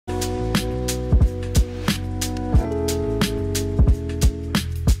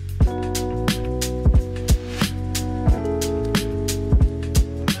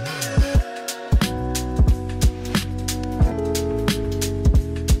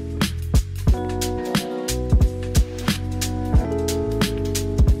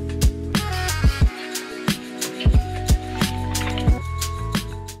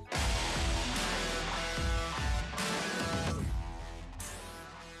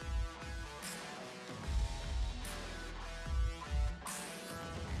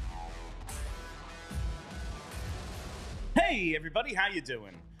Hey, everybody, how you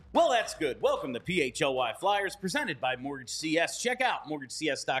doing? Well, that's good. Welcome to PHLY Flyers, presented by Mortgage CS. Check out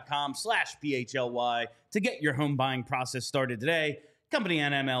mortgagecs.com/PHLY to get your home buying process started today. Company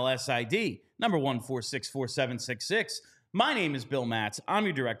NMLS ID, number 1464766. My name is Bill Matz. I'm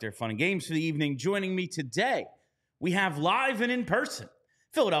your Director of Fun and Games for the evening. Joining me today, we have live and in person,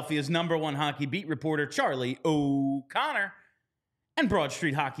 Philadelphia's number one hockey beat reporter, Charlie O'Connor, and Broad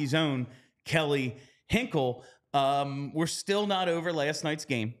Street Hockey's own Kelly Hinkle. We're still not over last night's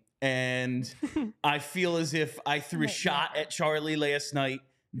game, and I feel as if I threw a shot at Charlie last night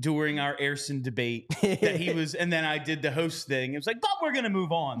during our Ersson debate that he was, and then I did the host thing. It was like, but we're going to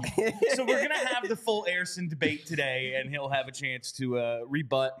move on. So we're going to have the full Ersson debate today, and he'll have a chance to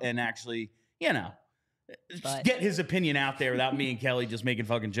rebut and actually, get his opinion out there without me and Kelly just making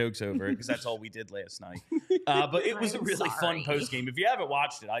fucking jokes over it, because that's all we did last night. But it was a really fun post game. If you haven't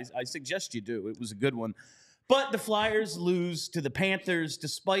watched it, I suggest you do. It was a good one. But the Flyers lose to the Panthers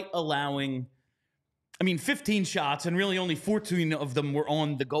despite allowing, 15 shots, and really only 14 of them were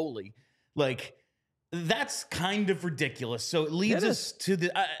on the goalie. Like, that's kind of ridiculous. So it leads us to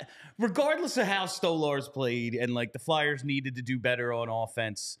the, regardless of how Stolarz played and like the Flyers needed to do better on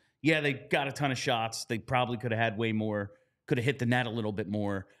offense. Yeah, they got a ton of shots. They probably could have had way more, could have hit the net a little bit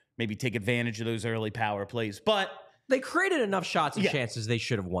more, maybe take advantage of those early power plays. But they created enough shots and chances they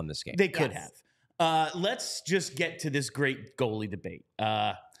should have won this game. They could have. Let's just get to this great goalie debate.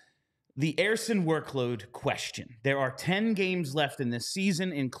 The Ersson workload question. There are 10 games left in this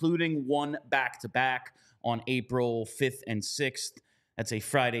season, including one back-to-back on April 5th and 6th. That's a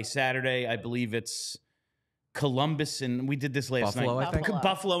Friday, Saturday. I believe it's Columbus, and we did this last Buffalo, night. I think.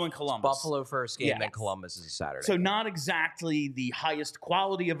 Buffalo and Columbus. Buffalo first game, then Columbus is a Saturday. So not exactly the highest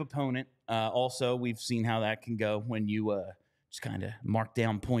quality of opponent. Also, we've seen how that can go when you just kind of mark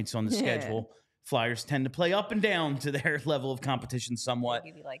down points on the schedule. Flyers tend to play up and down to their level of competition somewhat.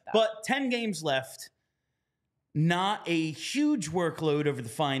 Like that. But 10 games left. Not a huge workload over the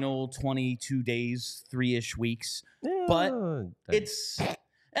final 22 days, 3-ish weeks. But it's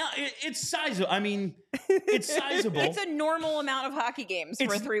sizable. It's sizable. It's a normal amount of hockey games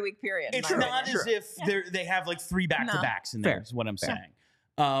for a 3-week period. It's not as if they have like 3 back-to-backs in there, is what I'm saying.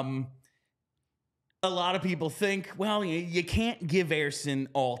 A lot of people think, well, you can't give Ersson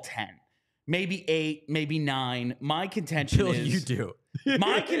all 10. Maybe 8, maybe 9. My contention Bill, is... you do.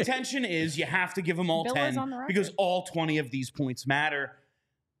 My contention is you have to give them all Bill 10 because all 20 of these points matter,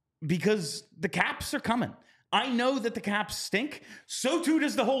 because the Caps are coming. I know that the Caps stink. So too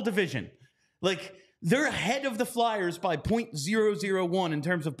does the whole division. Like, they're ahead of the Flyers by .001 in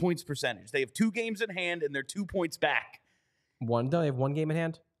terms of points percentage. They have 2 games in hand, and they're 2 points back. They have 1 game in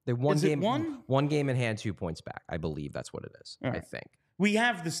hand? They have one is game. It one? 1 game in hand, 2 points back. I believe that's what it is. Right. I think. We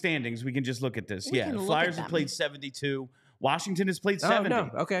have the standings. We can just look at this. The Flyers have played 72. Washington has played 70. Oh, no.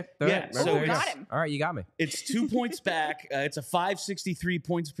 Okay. So you got him. All right, you got me. It's 2 points back. It's a .563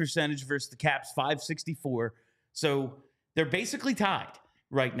 points percentage versus the Caps .564. So they're basically tied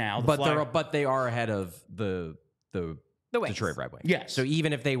right now. But they are ahead of the Detroit Red Wings. Yes. So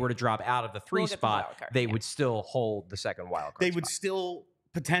even if they were to drop out of the 3 spot, they would still hold the second wild card They spot. would still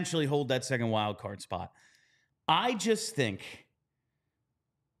potentially hold that second wild card spot. I just think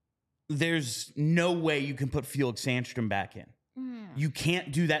there's no way you can put Felix Sandstrom back in. You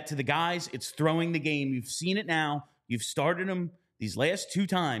can't do that to the guys. It's throwing the game. You've seen it now. You've started them these last 2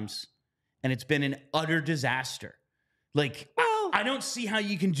 times, and it's been an utter disaster. Like, I don't see how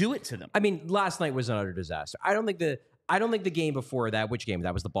you can do it to them. Last night was an utter disaster. I don't think the game before that, which game?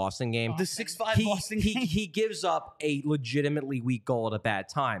 That was the Boston game. The 6-5 Boston game. He gives up a legitimately weak goal at a bad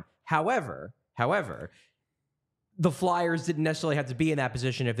time. However, the Flyers didn't necessarily have to be in that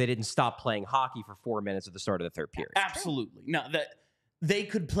position if they didn't stop playing hockey for 4 minutes at the start of the third period. Absolutely. No, that they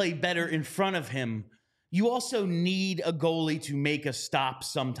could play better in front of him. You also need a goalie to make a stop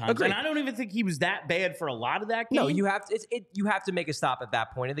sometimes. Agreed. And I don't even think he was that bad for a lot of that game. No, you have to make a stop at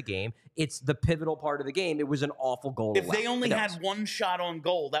that point of the game. It's the pivotal part of the game. It was an awful goal. If they only had 1 shot on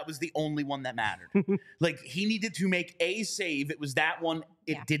goal, that was the only one that mattered. Like, he needed to make a save. It was that one.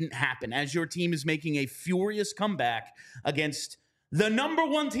 It didn't happen. As your team is making a furious comeback against the number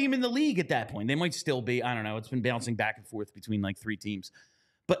 1 team in the league at that point. They might still be. I don't know. It's been bouncing back and forth between like 3 teams.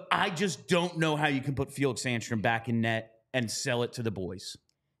 But I just don't know how you can put Felix Sandstrom back in net and sell it to the boys.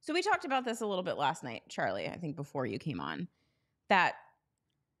 So we talked about this a little bit last night, Charlie, I think before you came on, that,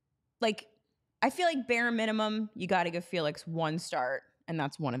 like, I feel like bare minimum, you got to give Felix 1 start, and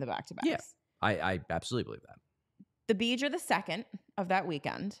that's one of the back-to-backs. Yeah, I absolutely believe that. The Bees are the second of that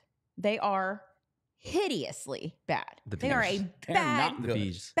weekend. They are hideously bad. They are a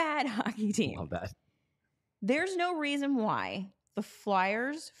bad hockey team. Love that. There's no reason why the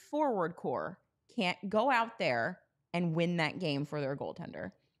Flyers forward core can't go out there and win that game for their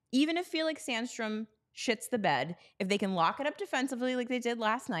goaltender. Even if Felix Sandstrom shits the bed, if they can lock it up defensively like they did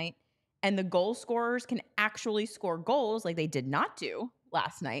last night, and the goal scorers can actually score goals like they did not do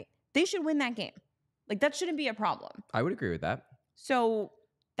last night, they should win that game. Like, that shouldn't be a problem. I would agree with that. So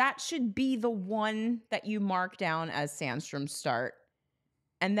that should be the one that you mark down as Sandstrom's start.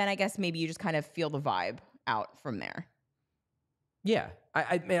 And then I guess maybe you just kind of feel the vibe out from there. Yeah.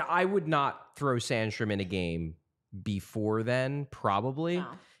 I mean, I would not throw Sandstrom in a game before then, probably. No.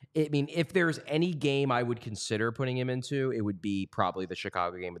 I mean, if there's any game I would consider putting him into, it would be probably the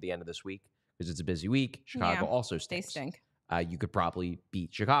Chicago game at the end of this week, because it's a busy week. Chicago also stinks. They stink. You could probably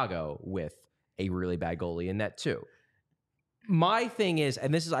beat Chicago with a really bad goalie in that too. My thing is,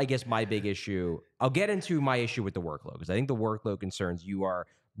 and this is, I guess, my big issue. I'll get into my issue with the workload, because I think the workload concerns you are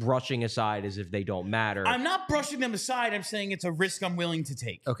brushing aside as if they don't matter. I'm not brushing them aside. I'm saying it's a risk I'm willing to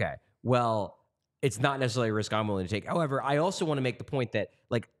take. Okay. Well, it's not necessarily a risk I'm willing to take. However, I also want to make the point that,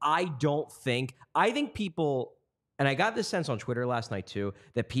 like, I think people, and I got this sense on Twitter last night too,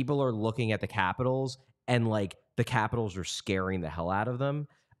 that people are looking at the Capitals and, like, the Capitals are scaring the hell out of them.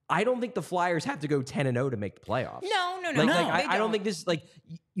 I don't think the Flyers have to go 10-0 to make the playoffs. No. I don't think this, like,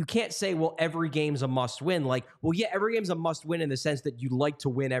 you can't say, well, every game's a must win. Like, well, yeah, every game's a must win in the sense that you like to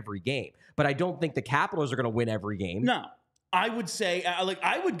win every game. But I don't think the Capitals are going to win every game. No. I would say,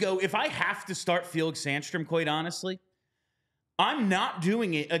 I would go, if I have to start Felix Sandstrom, quite honestly, I'm not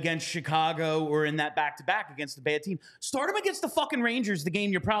doing it against Chicago or in that back-to-back against the bad team. Start him against the fucking Rangers, the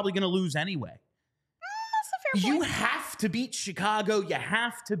game you're probably going to lose anyway. That's a fair point. You have to beat Chicago. You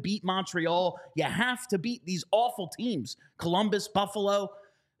have to beat Montreal. You have to beat these awful teams. Columbus, Buffalo.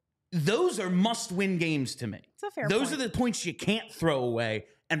 Those are must-win games to me. It's a fair Those point. are the points you can't throw away.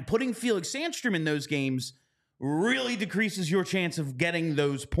 And putting Felix Sandstrom in those games really decreases your chance of getting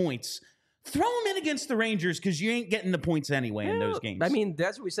those points. Throw him in against the Rangers, because you ain't getting the points anyway in those games. I mean,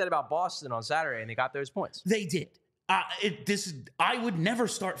 that's what we said about Boston on Saturday, and they got those points. They did. I would never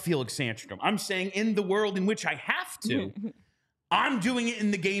start Felix Sandstrom. I'm saying in the world in which I have to, I'm doing it in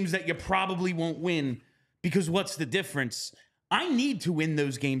the games that you probably won't win, because what's the difference? I need to win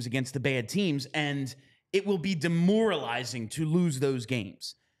those games against the bad teams, and it will be demoralizing to lose those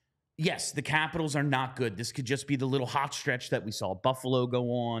games. Yes, the Capitals are not good. This could just be the little hot stretch that we saw Buffalo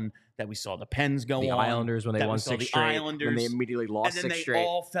go on, that we saw the Pens go on. The Islanders, when they won 6 straight, when they immediately lost 6 straight. And then they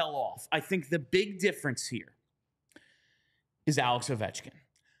all fell off. I think the big difference here is Alex Ovechkin.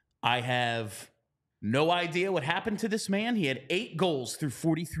 I have no idea what happened to this man. He had 8 goals through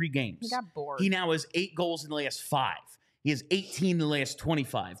 43 games. He got bored. He now has 8 goals in the last 5. He has 18 in the last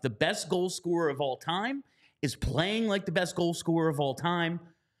 25. The best goal scorer of all time is playing like the best goal scorer of all time.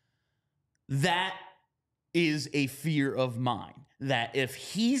 That is a fear of mine, that if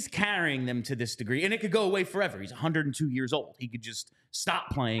he's carrying them to this degree, and it could go away forever. He's 102 years old. He could just stop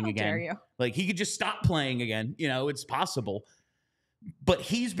playing again. How dare you? Like, he could just stop playing again. You know, it's possible. But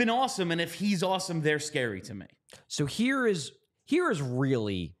he's been awesome, and if he's awesome, they're scary to me. So here is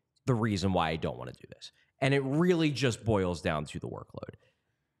really the reason why I don't want to do this. And it really just boils down to the workload.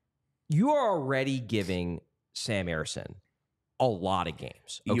 You are already giving Sam Ersson a lot of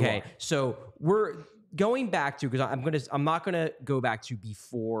games. Okay. So we're going back to, because I'm not gonna go back to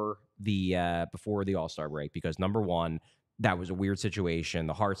before the All-Star break, because number one, that was a weird situation.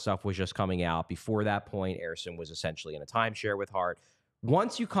 The Hart stuff was just coming out. Before that point, Ersson was essentially in a timeshare with Hart.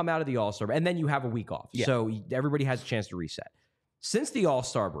 Once you come out of the All-Star, and then you have a week off. Yeah. So everybody has a chance to reset. Since the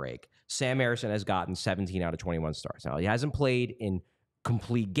All-Star break, Sam Ersson has gotten 17 out of 21 starts. Now, he hasn't played in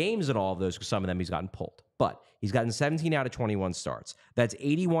complete games in all of those, because some of them he's gotten pulled. But he's gotten 17 out of 21 starts. That's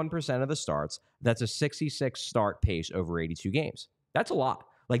 81% of the starts. That's a 66 start pace over 82 games. That's a lot.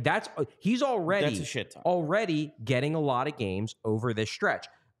 Like, he's already, that's a shit ton. Already getting a lot of games over this stretch.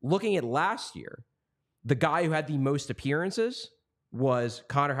 Looking at last year, the guy who had the most appearances was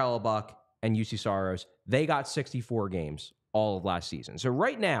Connor Hellebuck and UC Saros. They got 64 games all of last season. So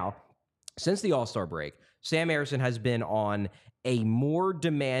right now, since the All-Star break, Sam Ersson has been on a more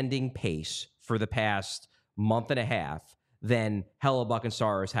demanding pace for the past month and a half than Hellebuck and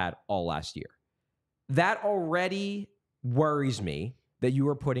Saros had all last year. That already worries me, that you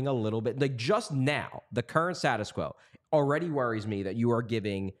are putting a little bit, like, just now, the current status quo already worries me that you are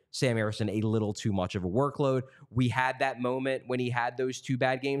giving Sam Ersson a little too much of a workload. We had that moment when he had those 2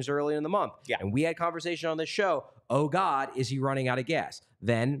 bad games early in the month. Yeah. And we had conversation on this show. Oh God, is he running out of gas?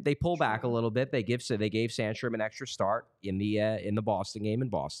 Then they pull back a little bit. They gave Sandstrom an extra start in the Boston game in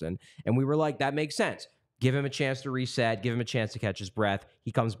Boston. And we were like, that makes sense. Give him a chance to reset, give him a chance to catch his breath.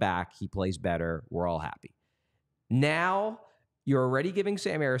 He comes back, he plays better. We're all happy. Now you're already giving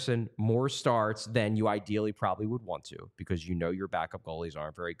Sam Ersson more starts than you ideally probably would want to, because you know your backup goalies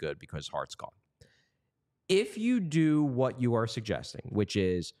aren't very good because Hart's gone. If you do what you are suggesting, which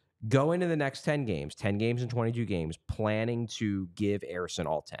is go into the next 10 games in 22 games, planning to give Ersson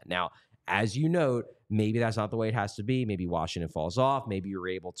all 10. Now, as you note, maybe that's not the way it has to be. Maybe Washington falls off. Maybe you're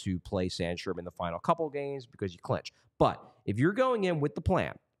able to play Sandstrom in the final couple games because you clinch. But if you're going in with the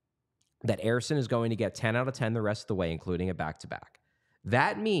plan that Ersson is going to get 10 out of 10 the rest of the way, including a back-to-back,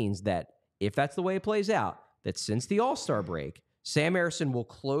 that means that if that's the way it plays out, that since the All-Star break, Sam Ersson will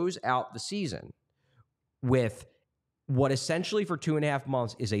close out the season with what essentially for 2.5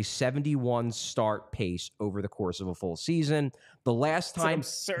 months is a 71 start pace over the course of a full season. The last time a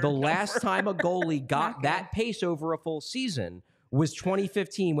goalie got that pace over a full season was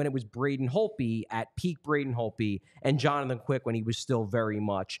 2015 when it was Braden Holtby at peak Braden Holtby and Jonathan Quick when he was still very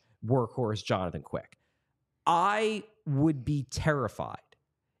much workhorse Jonathan Quick. I would be terrified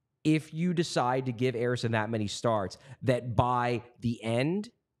if you decide to give Ersson that many starts that by the end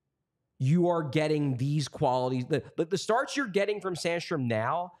you are getting these qualities. The starts you're getting from Sandstrom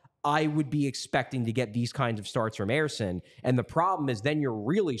now, I would be expecting to get these kinds of starts from Ersson. And the problem is then you're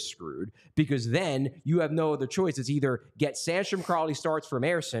really screwed because then you have no other choice. It's either get Sandstrom quality starts from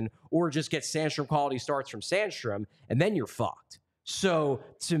Ersson or just get Sandstrom quality starts from Sandstrom, and then you're fucked. So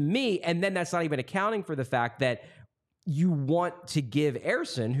to me, and then that's not even accounting for the fact that you want to give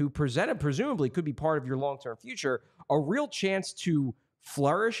Ersson, who presumably could be part of your long-term future, a real chance to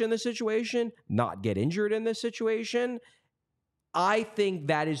flourish in this situation, not get injured in this situation. I think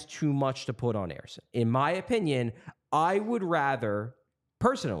that is too much to put on Ersson. In my opinion, I would rather,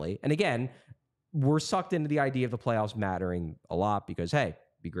 personally, and again, we're sucked into the idea of the playoffs mattering a lot because, hey,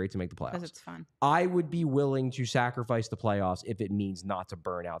 it'd be great to make the playoffs. Because it's fun. I would be willing to sacrifice the playoffs if it means not to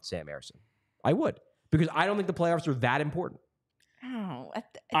burn out Sam Ersson. I would, because I don't think the playoffs are that important. Oh,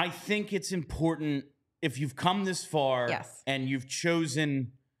 I think it's important if you've come this far and you've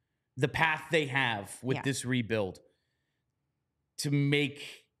chosen the path they have with this rebuild to make,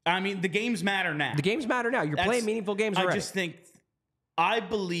 I mean, the games matter now. The games matter now. You're playing meaningful games already. I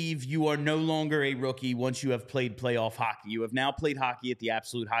believe you are no longer a rookie once you have played playoff hockey. You have now played hockey at the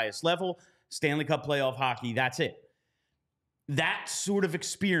absolute highest level, Stanley Cup playoff hockey, that's it. That sort of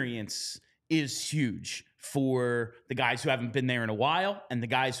experience is huge for the guys who haven't been there in a while and the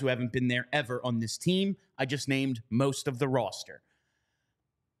guys who haven't been there ever on this team. I just named most of the roster.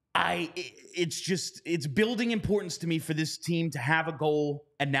 It's building importance to me for this team to have a goal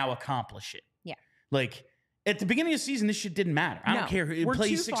and now accomplish it. Yeah. Like at the beginning of the season, this shit didn't matter. I don't care.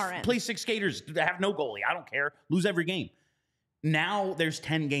 Play six skaters, have no goalie. I don't care. Lose every game. Now there's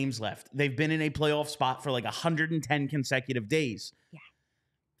 10 games left. They've been in a playoff spot for like 110 consecutive days. Yeah.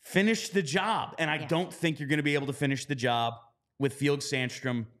 Finish the job. And I don't think you're going to be able to finish the job with Felix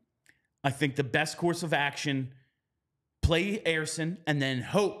Sandstrom. I think the best course of action, play Ersson and then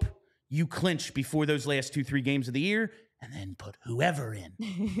hope you clinch before those last 2-3 games of the year and then put whoever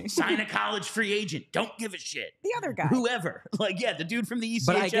in. Sign a college free agent. Don't give a shit. The other guy. Whoever. Like, yeah, the dude from the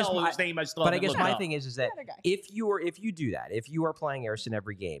ECHL whose name I still haven't looked up. But I guess my thing is that if you do that, if you are playing Ersson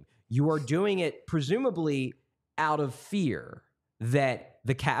every game, you are doing it presumably out of fear that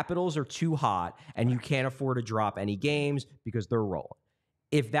the Capitals are too hot and you can't afford to drop any games because they're rolling.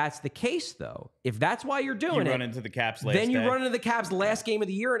 If that's the case, though, if that's why you're doing it, run into the Caps then you run into the Caps last game of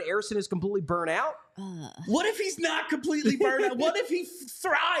the year and Ersson is completely burnt out. What if he's not completely burnt out? What if he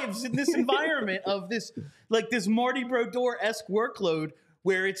thrives in this environment of this, like this Marty Brodeur-esque workload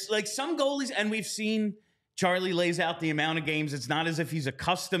where it's like some goalies, and we've seen Charlie lays out the amount of games. It's not as if he's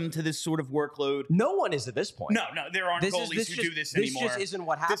accustomed to this sort of workload. No one is at this point. No, there aren't goalies who do this anymore. This just isn't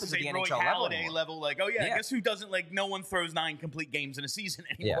what happens at the NHL level. Like, oh yeah, I guess who doesn't, like, no one throws 9 complete games in a season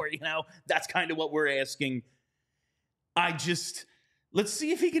anymore. You know, that's kind of what we're asking. Let's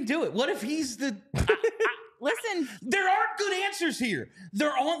see if he can do it. What if he's the... Listen. There aren't good answers here.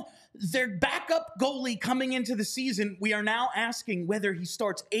 Their backup goalie coming into the season, we are now asking whether he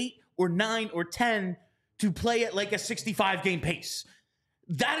starts 8 or 9 or 10 to play at like a 65-game pace.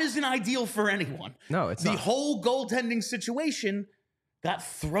 That isn't ideal for anyone. No, it's not. The whole goaltending situation got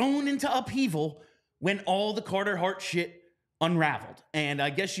thrown into upheaval when all the Carter Hart shit unraveled. And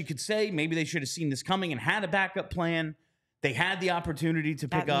I guess you could say maybe they should have seen this coming and had a backup plan. They had the opportunity to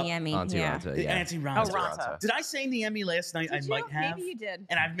pick up Niemi, Auntie yeah. Ranta, the yeah. Auntie Ranta. Oh, Ranta. Did I say Niemi last night? Did I you? might have. Maybe you did.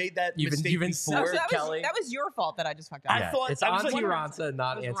 And I've made that You've been- mistake you've been before. so- Kelly. That was your fault that I just fucked up. I thought It's I was Auntie like, Ranta,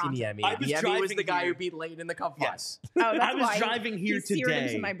 not It Auntie was Niemi. I was Niemi was driving the guy here. who beat Leighton in the cup final. yes. Oh, that's I was why driving here he seared today.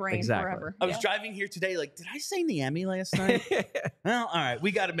 into my brain Exactly. forever. I was driving here today. Like, did I say Niemi last night? Well, all right. We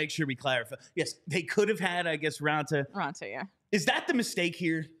got to make sure we clarify. Yes, they could have had, I guess, Ranta. Ranta, yeah. Is that the mistake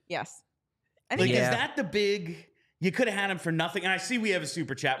here? Yes. I Like, think is Yeah. that the big? You could have had him for nothing. And I see we have a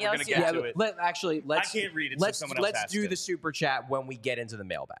super chat. Yeah, We're let's gonna do get it. to it. Let's I can't read it, so Let's someone else has do to. the super chat when we get into the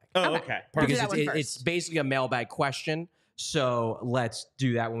mailbag. Oh, Okay. okay. We'll do Perfect. that one first. It's basically a mailbag question. So let's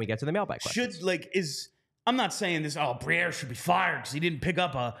do that when we get to the mailbag question. Should I'm not saying this. Oh, Briere should be fired because he didn't pick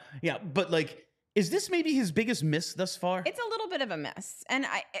up but like, is this maybe his biggest miss thus far? it's a little bit of a miss. And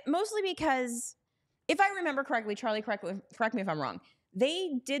mostly because if I remember correctly, Charlie, correct me if I'm wrong.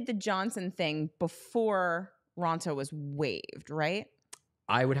 They did the Johnson thing before Ranta was waived, right?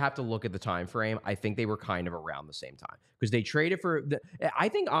 I would have to look at the time frame. I think they were kind of around the same time because they traded for. I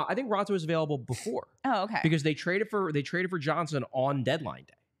think Ronto was available before Oh, okay. because they traded for Johnson on deadline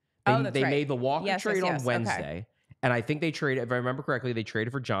day. Oh, that's they right. made the Walker Yes, trade yes, on yes. Okay. Wednesday, and I think they traded. If I remember correctly, they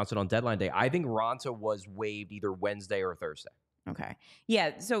traded for Johnson on deadline day. I think Ronto was waived either Wednesday or Thursday. Okay.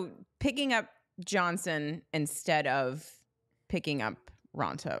 Yeah. So picking up Johnson instead of picking up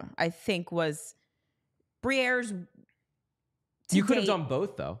Ronto, I think was Briere's. You could have done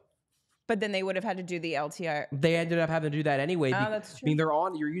both though. But then they would have had to do the LTI. They ended up having to do that anyway. Oh, that's true. I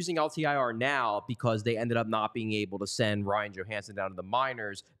mean, you're using LTIR now because they ended up not being able to send Ryan Johansson down to the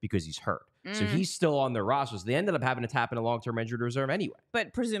minors because he's hurt. So he's still on their roster. So they ended up having to tap in a long-term injured reserve anyway.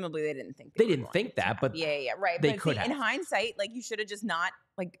 But presumably they didn't think They were didn't going think to that, have- but yeah, right. they But could see, in have. hindsight, like you should have just not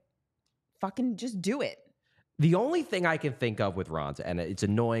fucking just do it. The only thing I can think of with Ronta, and it's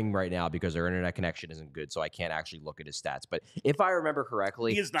annoying right now because their internet connection isn't good, so I can't actually look at his stats. But if I remember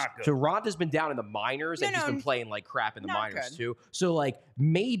correctly, He is not good. So Ronta's been down in the minors and he's been playing like crap in the not minors good. too. So like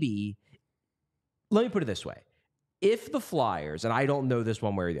maybe, let me put it this way. If the Flyers, and I don't know this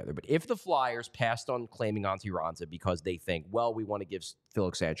one way or the other, but if the Flyers passed on claiming Antti Raanta because they think, well, we want to give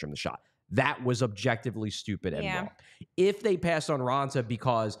Felix Sandstrom the shot, that was objectively stupid and wrong. If they passed on Raanta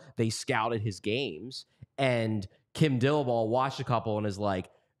because they scouted his games and Kim Dillaball watched a couple and is like,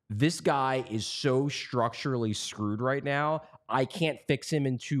 this guy is so structurally screwed right now. I can't fix him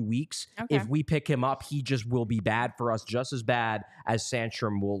in 2 weeks. Okay. If we pick him up, he just will be bad for us, just as bad as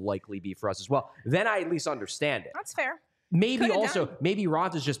Sandstrom will likely be for us as well. Then I at least understand it. That's fair. Maybe Could've also, done. maybe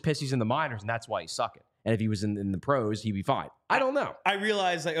Ronta's just pissed he's in the minors and that's why he's sucking. And if he was in the pros, he'd be fine. I don't know. I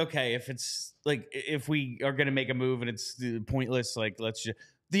realize, like, okay, if we are going to make a move and it's pointless, like, let's just,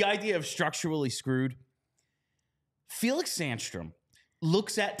 the idea of structurally screwed. Felix Sandstrom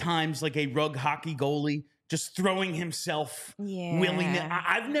looks at times like a rug hockey goalie, just throwing himself willingly.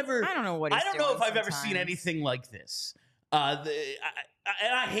 I've never, I don't know what I he's don't know doing if I've ever seen sometimes. anything like this. And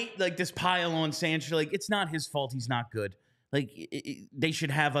I hate like this pile on Sandstrom. Like, it's not his fault. He's not good. Like, they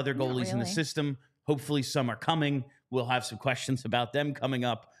should have other Not goalies in the really. system. Hopefully some are coming. We'll have some questions about them coming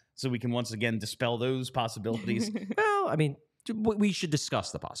up so we can once again dispel those possibilities. Well, I mean, we should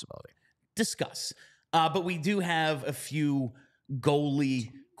discuss the possibility. Discuss. But we do have a few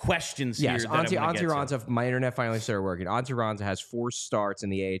goalie questions Yes, here. That Antti I wanna get to. Raanta, my internet finally started working. Antti Raanta has 4 starts in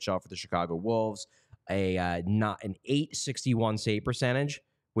the AHL for the Chicago Wolves, not an .861 save percentage,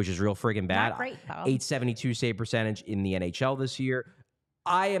 which is real friggin' bad. Not great, though. .872 save percentage in the NHL this year.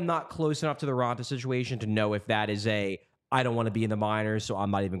 I am not close enough to the Raanta situation to know if that is I don't want to be in the minors, so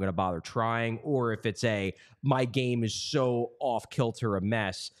I'm not even going to bother trying, or if it's my game is so off kilter a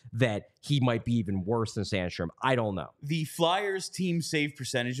mess that he might be even worse than Sandstrom. I don't know. The Flyers team save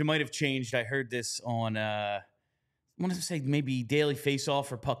percentage, it might have changed. I heard this on, I want to say maybe Daily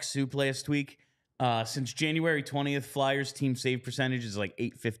Faceoff or Puck Soup last week. Since January 20th, Flyers team save percentage is like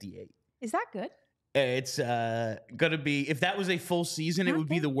 .858. Is that good? It's going to be, if that was a full season, it would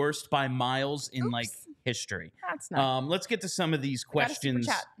be Okay. the worst by miles in Oops. like history. That's not. Let's get to some of these Got a super questions.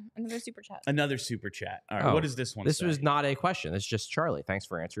 chat. Another super chat. Another super chat. All right, Oh, what is this one? This say? was not a question. It's just Charlie. Thanks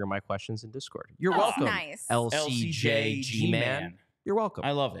for answering my questions in Discord. You're Oh, welcome. nice. LCJ G-Man. You're welcome.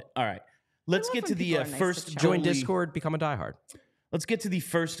 I love it. All right. Let's love get to when the people are nice to first each other. Join goalie- Discord, become a diehard. Let's get to the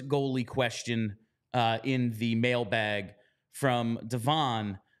first goalie question in the mailbag from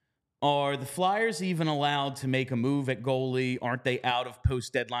Devon. Are the Flyers even allowed to make a move at goalie? Aren't they out of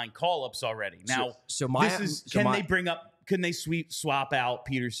post-deadline call-ups already? Now, can they swap out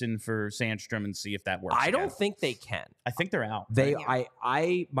Peterson for Sandstrom and see if that works? I again? don't think they can. I think they're out. They, Yeah.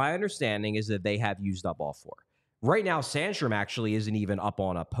 my understanding is that they have used up all 4. Right now, Sandstrom actually isn't even up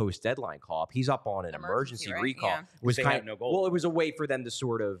on a post-deadline call-up. He's up on an emergency right? recall. Yeah. It was They had no goal. well, it was a way for them to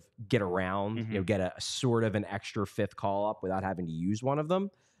sort of get around, get a sort of an extra fifth call-up without having to use one of them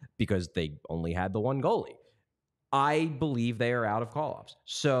because they only had the one goalie. I believe they are out of call-ups.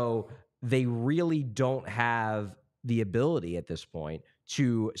 So they really don't have the ability at this point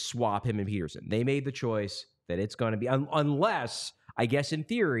to swap him and Peterson. They made the choice that it's going to be, unless, I guess in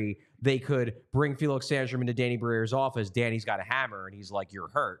theory, they could bring Felix Sandstrom into Danny Brier's office. Danny's got a hammer, and he's like, "You're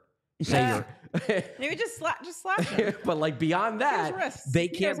hurt." Say you're Maybe just slap him. But like beyond that, wrists. they He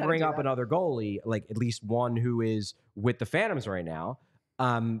knows can't how to bring do up that. another goalie, like at least one who is with the Phantoms right now,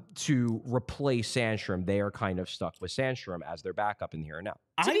 to replace Sandstrom. They are kind of stuck with Sandstrom as their backup in the here and now.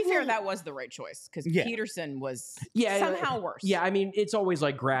 To be fair, that was the right choice because Yeah. Peterson was Yeah, somehow worse. Yeah, I mean, it's always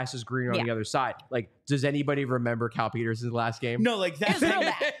like grass is greener on the other side. Like, does anybody remember Cal Peterson's last game? No, like that, It was real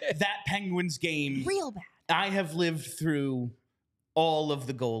bad. that Penguins game. Real bad. I have lived through all of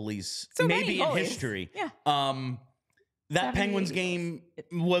the goalies, So many maybe in goalies. history. Yeah. That 70, Penguins 80 game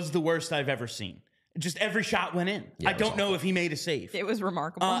was the worst I've ever seen. Just every shot went in. Yeah, I it was don't know if he made a save. It was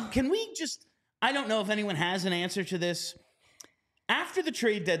remarkable. Can we just, I don't know if anyone has an answer to this. After the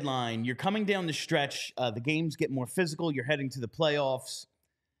trade deadline, you're coming down the stretch. The games get more physical. You're heading to the playoffs.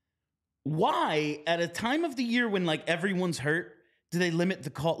 Why, at a time of the year when like everyone's hurt, do they limit the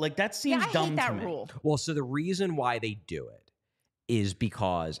call? Like that seems I dumb hate that to me. rule. Well, so the reason why they do it is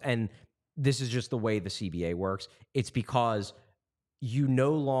because, and this is just the way the CBA works, it's because you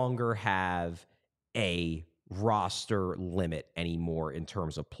no longer have a roster limit anymore in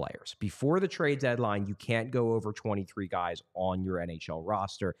terms of players. Before the trade deadline, you can't go over 23 guys on your NHL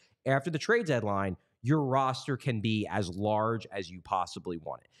roster. After the trade deadline, your roster can be as large as you possibly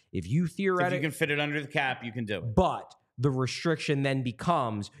want it. If you If theoretically you can fit it under the cap, you can do it. but the restriction then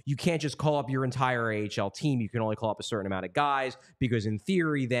becomes you can't just call up your entire AHL team. You can only call up a certain amount of guys because in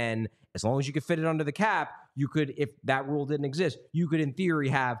theory then, as long as you could fit it under the cap, you could, if that rule didn't exist, you could in theory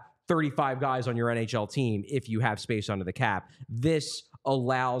have 35 guys on your NHL team if you have space under the cap. This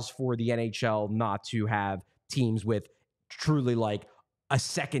allows for the NHL not to have teams with truly like a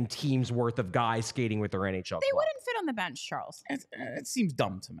second team's worth of guys skating with their NHL They club. wouldn't fit on the bench, Charles. It seems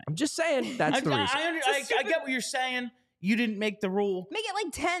dumb to me. I'm just saying that's the reason. I get what you're saying. You didn't make the rule. Make it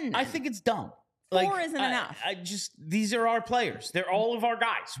like 10. I think it's dumb. Four isn't enough. These are our players. They're all of our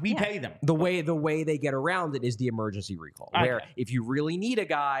guys. We pay them. The way they get around it is the emergency recall, where Okay. if you really need a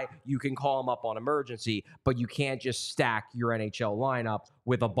guy, you can call him up on emergency, but you can't just stack your NHL lineup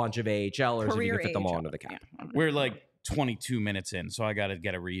with a bunch of AHLers if you Career can fit them all AHL. under the cap. Yeah. We're like 22 minutes in, so I got to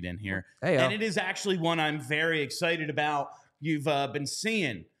get a read in here. Hey, and it is actually one I'm very excited about. You've been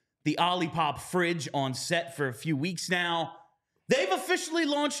seeing the Olipop fridge on set for a few weeks now. They've officially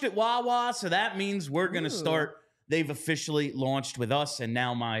launched at Wawa, so that means we're going to start. They've officially launched with us, and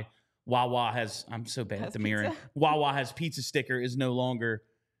now my Wawa has, I'm so bad at the mirroring. pizza. Wawa has pizza sticker is no longer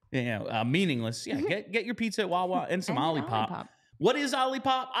meaningless. Yeah, get your pizza at Wawa and some And Olipop. Olipop. What is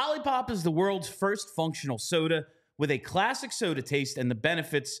Olipop? Olipop is the world's first functional soda with a classic soda taste and the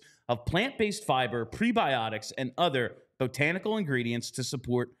benefits of plant-based fiber, prebiotics, and other botanical ingredients to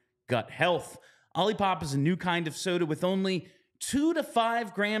support gut health. Olipop is a new kind of soda with only 2 to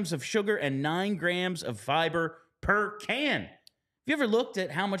 5 grams of sugar and 9 grams of fiber per can. Have you ever looked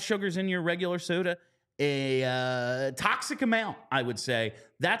at how much sugar is in your regular soda? A toxic amount, I would say.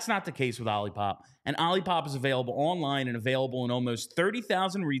 That's not the case with Olipop. And Olipop is available online and available in almost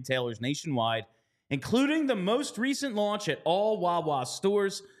 30,000 retailers nationwide, including the most recent launch at all Wawa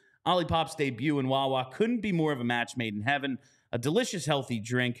stores. Olipop's debut in Wawa couldn't be more of a match made in heaven. A delicious, healthy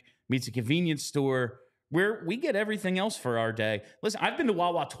drink meets a convenience store where we get everything else for our day. Listen, I've been to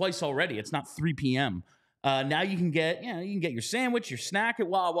Wawa twice already. It's not 3 p.m. Now you can get your sandwich, your snack at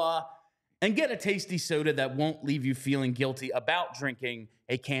Wawa, and get a tasty soda that won't leave you feeling guilty about drinking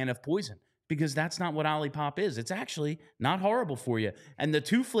a can of poison, because that's not what Olipop is. It's actually not horrible for you. And the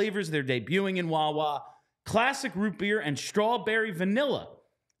 2 flavors they're debuting in Wawa, classic root beer and strawberry vanilla.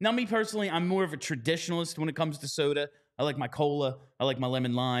 Now, me personally, I'm more of a traditionalist when it comes to soda. I like my cola. I like my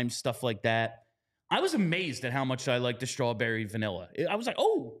lemon lime, stuff like that. I was amazed at how much I liked the strawberry vanilla. I was like,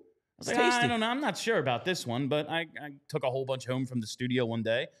 oh. I was like, tasty. I don't know. I'm not sure about this one, but I took a whole bunch home from the studio one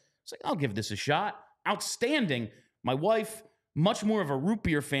day. It's like, I'll give this a shot. Outstanding. My wife, much more of a root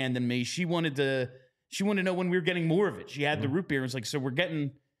beer fan than me. She wanted to know when we were getting more of it. She had the root beer. It's like, so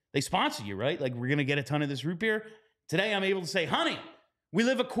they sponsor you, right? Like, we're going to get a ton of this root beer. Today, I'm able to say, honey, we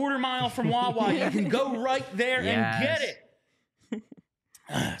live a quarter mile from Wawa. You can go right there and get it.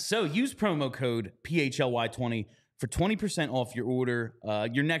 So use promo code PHLY20 for 20% off your order,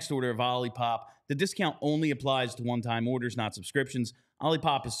 your next order of Olipop. The discount only applies to one-time orders, not subscriptions.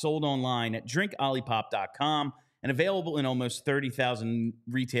 Olipop is sold online at drinkolipop.com and available in almost 30,000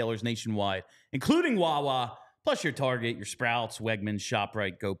 retailers nationwide, including Wawa, plus your Target, your Sprouts, Wegmans,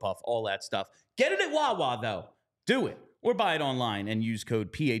 ShopRite, GoPuff, all that stuff. Get it at Wawa, though. Do it. Or buy it online and use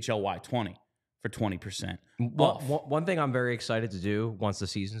code PHLY20 for 20% off. One thing I'm very excited to do once the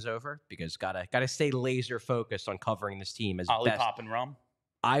season's over, because gotta stay laser focused on covering this team as best. Olipop and rum?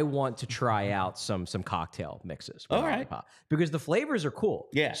 I want to try out some cocktail mixes with All right. Olipop, because the flavors are cool.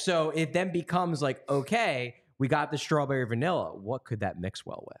 Yeah. So it then becomes like, okay, we got the strawberry vanilla. What could that mix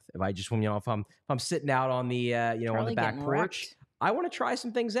well with? If I just, if I'm sitting out on the on the Charlie back getting porch, wrecked. I want to try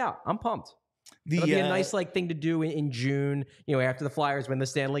some things out. I'm pumped. It'll be a nice thing to do in June. After the Flyers win the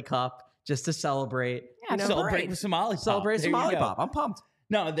Stanley Cup, just to celebrate. Yeah, Celebrate with some Olipop. Celebrate some There you go. Olipop. I'm pumped.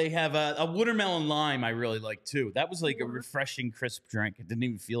 No, they have a watermelon lime I really like, too. That was like a refreshing, crisp drink. It didn't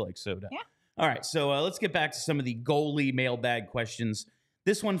even feel like soda. Yeah. All right, so let's get back to some of the goalie mailbag questions.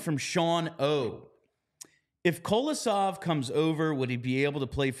 This one from Sean O. If Kolosov comes over, would he be able to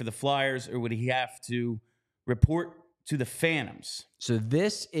play for the Flyers, or would he have to report to the Phantoms? So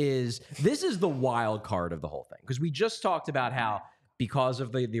this is the wild card of the whole thing, because we just talked about how because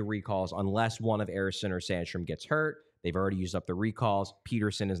of the recalls, unless one of Ersson or Sandstrom gets hurt, they've already used up the recalls.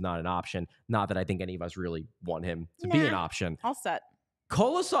 Peterson is not an option. Not that I think any of us really want him to be an option. All set.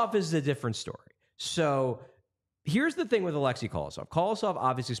 Kolosov is a different story. So here's the thing with Alexei Kolosov. Kolosov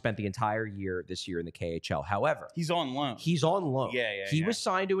obviously spent the entire year this year in the KHL. However, He's on loan. he's on loan. Yeah, He was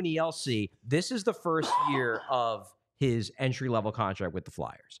signed to an ELC. This is the first year of his entry-level contract with the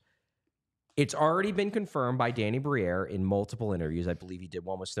Flyers. It's already been confirmed by Danny Briere in multiple interviews. I believe he did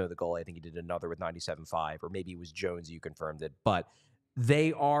one with Snow the Goalie. I think he did another with 97.5, or maybe it was Jones who confirmed it. But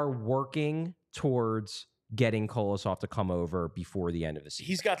they are working towards getting Kolosov to come over before the end of the season.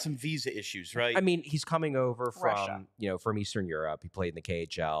 He's got some visa issues, right? I mean, he's coming over Russia. from Eastern Europe. He played in the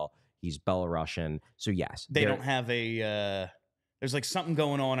KHL. He's Belarusian. So yes, they don't have a... there's like something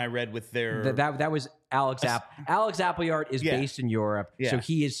going on I read with their... That was Alex Appleyard is based in Europe, so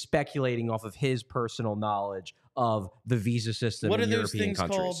he is speculating off of his personal knowledge of the visa system What in are those European things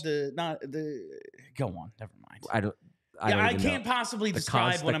countries. called? Go on. Never mind. I can't possibly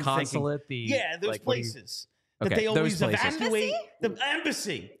describe what I'm consulate, thinking. Those places that Okay, they always those places. evacuate. The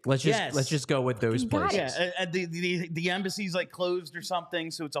embassy. Let's just go with those Got it. places. Yeah, the embassy's like closed or something,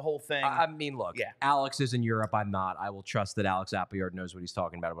 so it's a whole thing. I mean, look, Alex is in Europe. I'm not. I will trust that Alex Appleyard knows what he's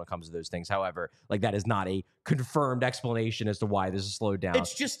talking about when it comes to those things. However, that is not a confirmed explanation as to why this is slowed down.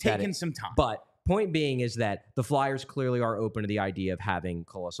 It's just taking some time. But point being is that the Flyers clearly are open to the idea of having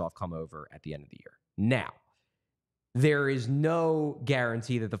Kolosov come over at the end of the year. Now, there is no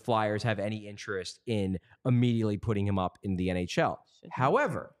guarantee that the Flyers have any interest in immediately putting him up in the NHL.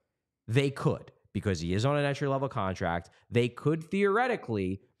 However, they could, because he is on an entry-level contract. They could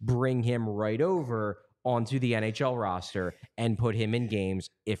theoretically bring him right over onto the NHL roster and put him in games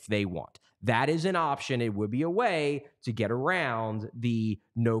if they want. That is an option. It would be a way to get around the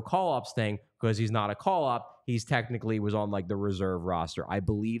no call-ups thing, because he's not a call-up. He's technically was on the reserve roster. I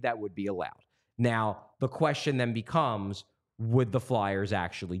believe that would be allowed. Now, the question then becomes, would the Flyers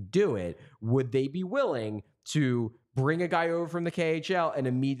actually do it? Would they be willing to bring a guy over from the KHL and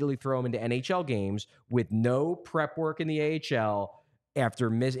immediately throw him into NHL games with no prep work in the AHL after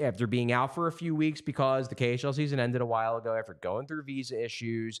being out for a few weeks because the KHL season ended a while ago, after going through visa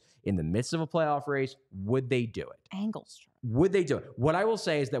issues in the midst of a playoff race? Would they do it? Angles. Would they do it? What I will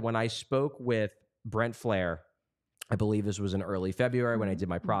say is that when I spoke with Brent Flair, I believe this was in early February when I did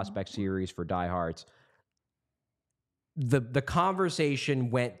my prospect series for Diehards, the conversation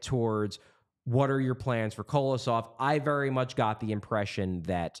went towards, what are your plans for Kolosov? I very much got the impression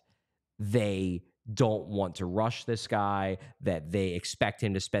that they don't want to rush this guy, that they expect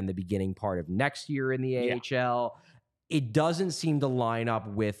him to spend the beginning part of next year in the AHL. It doesn't seem to line up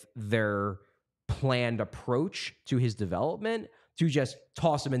with their planned approach to his development to just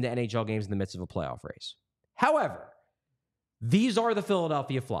toss him into NHL games in the midst of a playoff race. However, these are the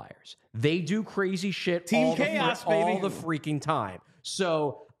Philadelphia Flyers. They do crazy shit Team all chaos, all baby. the freaking time.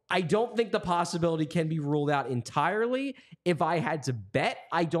 So I don't think the possibility can be ruled out entirely. If I had to bet,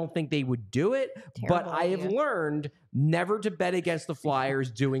 I don't think they would do it. But I have learned never to bet against the Flyers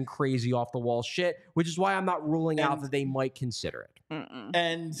doing crazy off-the-wall shit, which is why I'm not ruling out that they might consider it.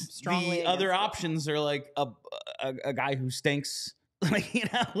 And Strongly the other against it. options are like a guy who stinks.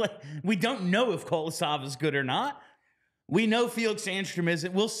 We don't know if Kolosov is good or not. We know Felix Sandstrom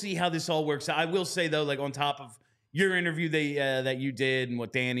isn't. We'll see how this all works out. I will say, though, on top of your interview that you did and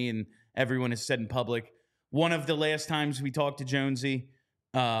what Danny and everyone has said in public, one of the last times we talked to Jonesy,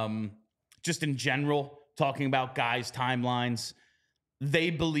 just in general, talking about guys' timelines,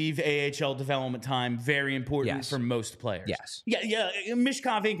 they believe AHL development time very important for most players. Yes. Yeah.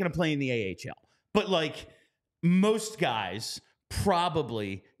 Mishkov ain't going to play in the AHL. But, like, most guys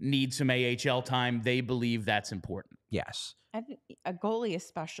probably need some AHL time. They believe that's important. Yes. I think a goalie,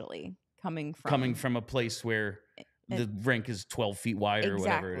 especially coming from a place where the rink is 12 feet wide or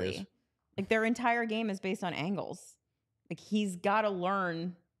whatever it is. Like, their entire game is based on angles. Like, he's got to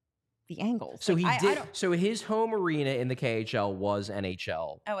learn the angles. So like, he did. So his home arena in the KHL was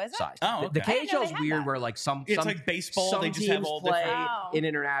NHL size. Oh, okay. The KHL is weird, where like it's like baseball. They just have all play different in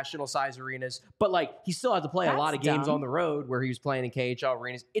international size arenas, but like he still had to play a lot of games on the road where he was playing in KHL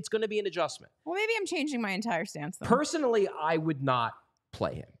arenas. It's going to be an adjustment. Well, maybe I'm changing my entire stance. Then. Personally, I would not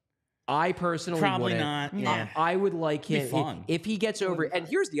play him. I personally probably wouldn't. not. Yeah, I would like him if he gets over. And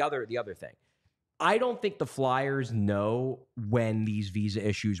here's the other thing. I don't think the Flyers know when these visa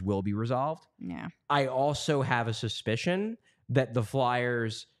issues will be resolved. Yeah. I also have a suspicion that the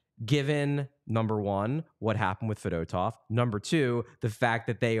Flyers, given number one, what happened with Fedotov, number two, the fact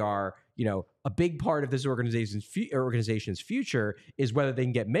that they are, a big part of this organization's future is whether they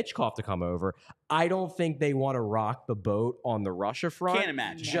can get Michkov to come over. I don't think they want to rock the boat on the Russia front. Can't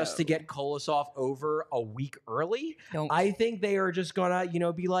imagine. Just to get Kolosov over a week early. Don't. I think they are just gonna,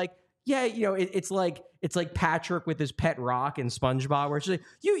 be like, yeah, it's like Patrick with his pet rock in SpongeBob, where it's like,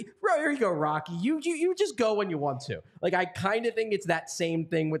 here you go, Rocky. You just go when you want to. Like, I kind of think it's that same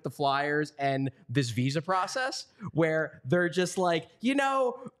thing with the Flyers and this visa process, where they're just like,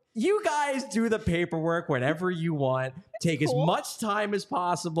 you guys do the paperwork whenever you want. Take as much time as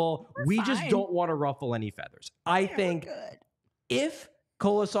possible. We just don't want to ruffle any feathers. I think if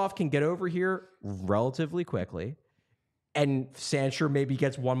Kolosov can get over here relatively quickly, and Sandstrom maybe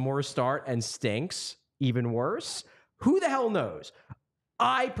gets one more start and stinks even worse, who the hell knows?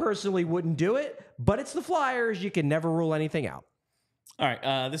 I personally wouldn't do it, but it's the Flyers. You can never rule anything out. All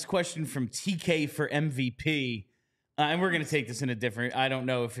right, this question from TK for MVP, and we're going to take this in a different, I don't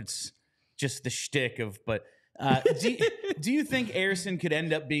know if it's just the shtick but do you think Ersson could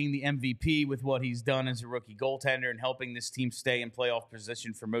end up being the MVP with what he's done as a rookie goaltender and helping this team stay in playoff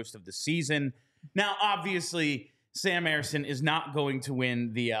position for most of the season? Now, obviously, Sam Ersson is not going to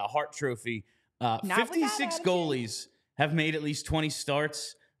win the Hart Trophy. 56 goalies have made at least 20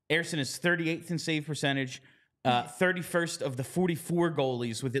 starts. Ersson is 38th in save percentage, 31st of the 44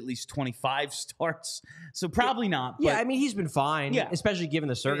 goalies with at least 25 starts. So probably not. Yeah, I mean, he's been fine, especially given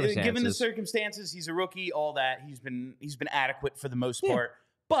the circumstances. Given the circumstances, he's a rookie, all that. He's been adequate for the most part.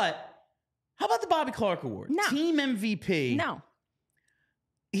 But how about the Bobby Clark Award? No. Team MVP. No.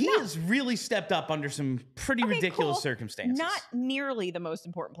 He has really stepped up under some pretty ridiculous circumstances. Not nearly the most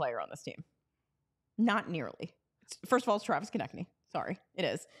important player on this team. Not nearly. First of all, it's Travis Konechny. Sorry, it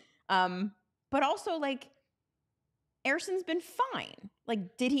is. But also, like, Ersson's been fine.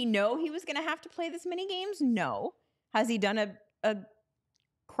 Like, did he know he was going to have to play this many games? No. Has he done a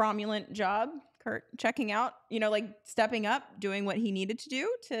cromulent job, Kurt, checking out, stepping up, doing what he needed to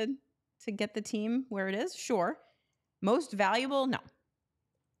do to get the team where it is? Sure. Most valuable? No.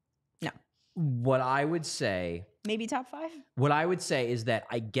 What I would say... Maybe top 5? What I would say is that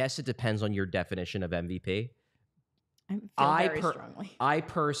I guess it depends on your definition of MVP. I feel very strongly. I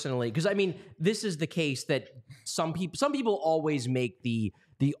personally... Because, I mean, this is the case that some people always make the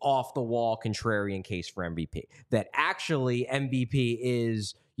off-the-wall contrarian case for MVP. That actually MVP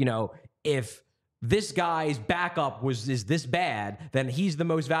is, if this guy's backup is this bad, then he's the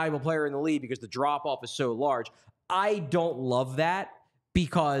most valuable player in the league because the drop-off is so large. I don't love that.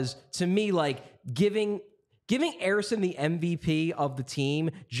 Because to me, like, giving Ersson the MVP of the team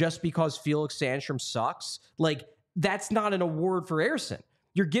just because Felix Sandstrom sucks, like, that's not an award for Ersson.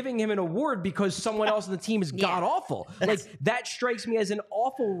 You're giving him an award because someone else on the team is god-awful. Like, that strikes me as an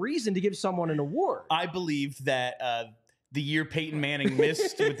awful reason to give someone an award. I believe that the year Peyton Manning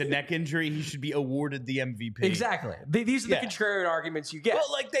missed with the neck injury, he should be awarded the MVP. Exactly. These are the contrarian arguments you get.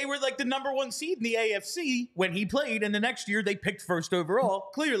 Well, like, they were like the number 1 seed in the AFC when he played, and the next year they picked first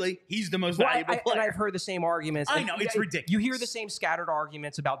overall. Clearly, he's the most valuable player. And I've heard the same arguments. I know, it's ridiculous. You hear the same scattered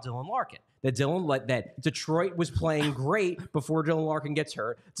arguments about Dylan Larkin. That Detroit was playing great before Dylan Larkin gets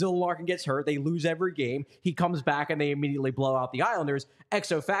hurt. Dylan Larkin gets hurt. They lose every game. He comes back, and they immediately blow out the Islanders.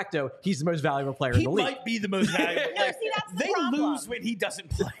 Ex facto, he's the most valuable player in the league. He might be the most valuable player. See, that's the they problem. lose when he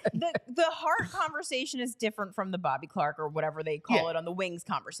doesn't play. The Hart conversation is different from the Bobby Clark or whatever they call it on the Wings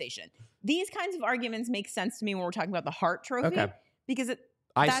conversation. These kinds of arguments make sense to me when we're talking about the Hart Trophy because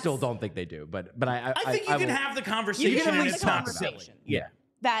I still don't think they do, but I think you can have the conversation. You can and have it's the not conversation. silly. Yeah.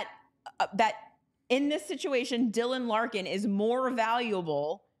 That in this situation, Dylan Larkin is more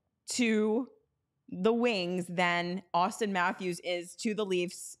valuable to the Wings than Austin Matthews is to the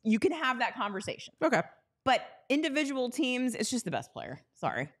Leafs, you can have that conversation. Okay. But individual teams, it's just the best player.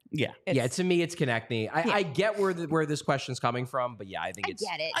 Sorry. Yeah. To me, it's Konechny. I get where this question's coming from, but yeah, I think I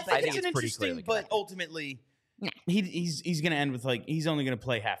get it. I think it's an interesting, but ultimately, he's going to end with he's only going to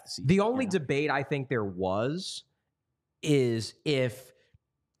play half the season. The only debate I think there is if,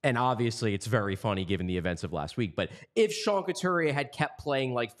 and obviously it's very funny given the events of last week, but if Sean Couturier had kept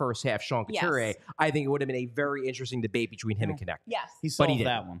playing like first half Sean Couturier, I think it would have been a very interesting debate between him and Konechny. Yes. He solved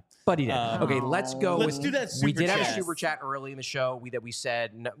that one. But he didn't. Okay, let's go. Let's do that super We did have a chat. super chat early in the show that we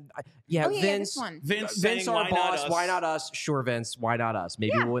said, no, This one. Vince, our why boss. not us? Why not us? Sure, Vince. Why not us?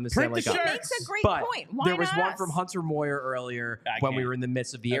 Maybe we'll win the Stanley Cup. He makes a great But point. Why there was not one us? from Hunter Moyer earlier when we were in the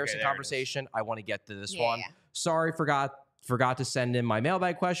midst of the Ersson there it conversation. I want to get to this one. Yeah. Sorry, forgot to send in my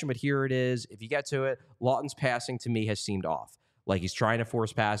mailbag question, but here it is. If you get to it, Lawton's passing to me has seemed off. Like he's trying to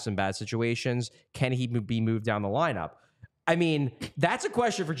force pass in bad situations. Can he be moved down the lineup? I mean, that's a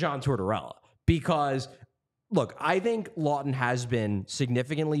question for John Tortorella because, look, I think Lawton has been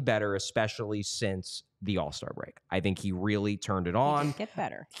significantly better, especially since the All-Star break. I think he really turned it on. He did get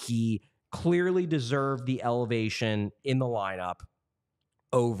better. He clearly deserved the elevation in the lineup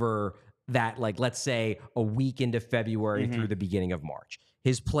over that, like, let's say a week into February through the beginning of March.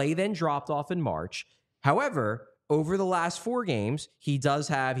 His play then dropped off in March. However, over the last 4 games, he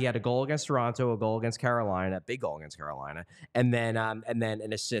had a goal against Toronto, a goal against Carolina, a big goal against Carolina, and then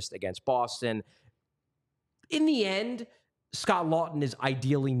an assist against Boston. In the end, Scott Lawton is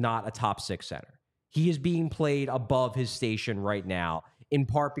ideally not a top 6 center. He is being played above his station right now, in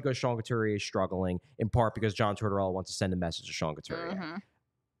part because Sean Couturier is struggling, in part because John Tortorella wants to send a message to Sean Couturier.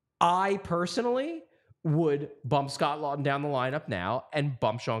 I personally would bump Scott Lawton down the lineup now and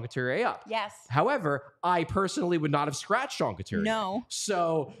bump Sean Couturier up. Yes. However, I personally would not have scratched Sean Couturier. No.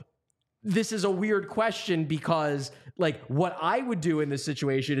 So this is a weird question because, like, what I would do in this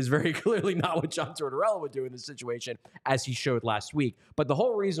situation is very clearly not what John Tortorella would do in this situation, as he showed last week. But the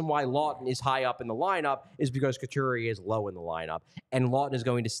whole reason why Lawton is high up in the lineup is because Couturier is low in the lineup. And Lawton is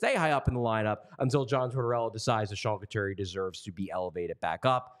going to stay high up in the lineup until John Tortorella decides that Sean Couturier deserves to be elevated back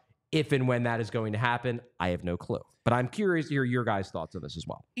up. If and when that is going to happen, I have no clue. But I'm curious to hear your guys' thoughts on this as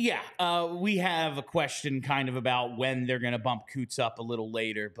well. Yeah, we have a question kind of about when they're going to bump Coots up a little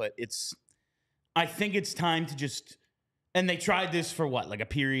later, but I think it's time to just, and they tried this for what, like a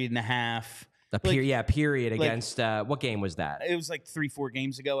period and a half? Period against, what game was that? It was like 3-4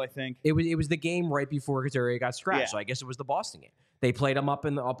 games ago, I think. It was the game right before Couturier got scratched, so I guess it was the Boston game. They played him up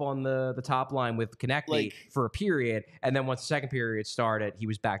on the top line with Konechny for a period, and then once the second period started, he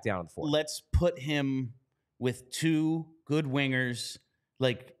was back down on the 4th. Let's put him with 2 good wingers,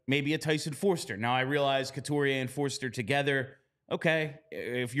 like maybe a Tyson Forster. Now, I realize Couturier and Forster together, okay,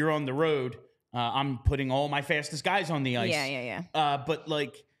 if you're on the road, I'm putting all my fastest guys on the ice. Yeah. But,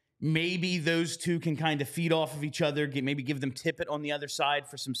 like, maybe those 2 can kind of feed off of each other, maybe give them Tippett on the other side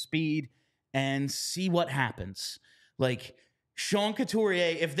for some speed, and see what happens. Like, Sean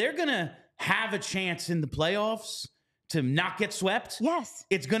Couturier, if they're going to have a chance in the playoffs to not get swept,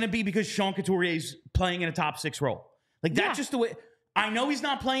 it's going to be because Sean Couturier's playing in a top 6 role. Like, that's just the way. I know he's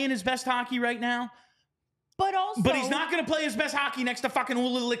not playing his best hockey right now, but he's not going to play his best hockey next to fucking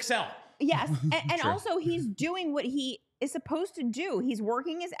Ulil Excel. Yes, and also he's doing what he is supposed to do. He's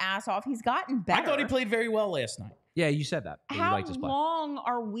working his ass off. He's gotten better. I thought he played very well last night. Yeah, you said that. How long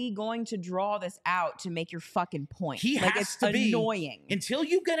are we going to draw this out to make your fucking point? He has to be annoying until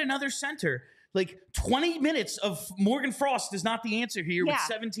you get another center. Like 20 minutes of Morgan Frost is not the answer here with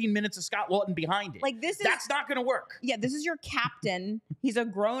 17 minutes of Scott Lawton behind it. Like that's not going to work. Yeah, this is your captain. He's a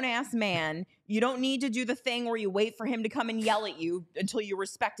grown ass man. You don't need to do the thing where you wait for him to come and yell at you until you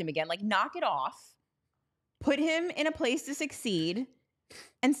respect him again. Like, knock it off. Put him in a place to succeed.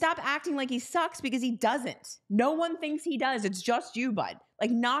 And stop acting like he sucks because he doesn't. No one thinks he does. It's just you, bud.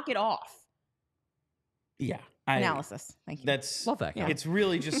 Like, knock it off. Yeah. Analysis. Thank you. Love that guy. It's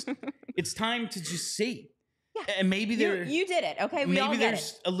really just, it's time to just see. Yeah. And maybe you did it. Okay. We all maybe get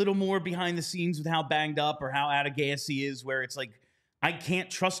there's a little more behind the scenes with how banged up or how out of gas he is, where it's like, I can't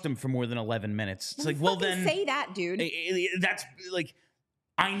trust him for more than 11 minutes. It's like, well, then say that, dude. That's like,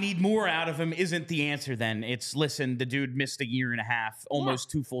 I need more out of him isn't the answer then. It's, listen, the dude missed a year and a half, almost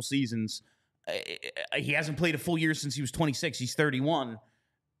 2 full seasons. He hasn't played a full year since he was 26. He's 31.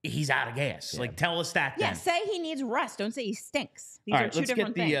 He's out of gas. Like, tell us that then. Yeah, say he needs rest. Don't say he stinks. These are two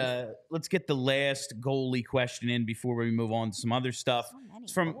different things. Let's get the last goalie question in before we move on to some other stuff.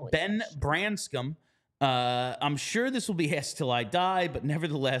 It's from Ben Branscombe. I'm sure this will be asked till I die, but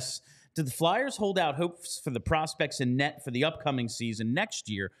nevertheless, do the Flyers hold out hopes for the prospects in net for the upcoming season next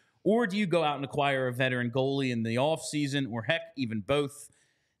year, Or do you go out and acquire a veteran goalie in the offseason, or heck, even both?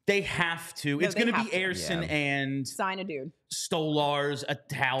 They have to. No, it's they going to have be to. Ersson and Sign a dude. Stolars, a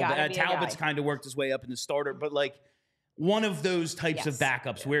Talbot. Gotta be a Talbot's guy. kind of worked his way up in the starter, but like one of those types of Yes.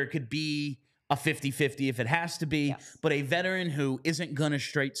 backups where it could be a 50-50 if it has to be, Yes. but a veteran who isn't going to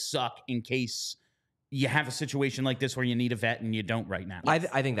straight suck in case you have a situation like this where you need a vet and you don't right now. I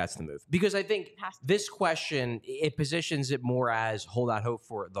think that's the move, because I think Has to. this question, it positions it more as hold out hope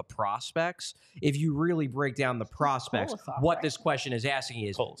for the prospects. If you really break down the prospects, Kolosov, what right? this question is asking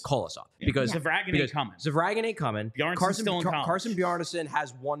is Kolosov. Kolosov. Yeah. Because Zavragin ain't coming. Zavragin ain't coming. Bjarnsson's still in college. Carson Bjarnason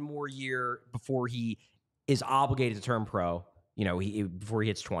has one more year before he is obligated to turn pro. You know, before he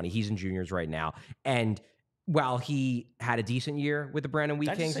hits 20. He's in juniors right now. And while he had a decent year with the Brandon Wheat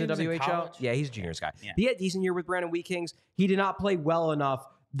Did I just Kings say in the he was in WHL. college? Yeah, he's a juniors guy. Yeah. He had a decent year with Brandon Wheat Kings. He did not play well enough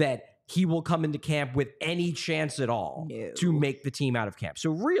that he will come into camp with any chance at all No. to make the team out of camp.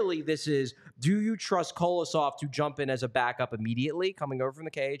 So really, this is, do you trust Kolosov to jump in as a backup immediately coming over from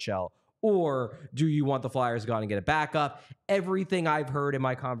the KHL? Or do you want the Flyers to go out and get a backup? Everything I've heard in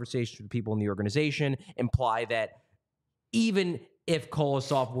my conversations with people in the organization imply that even if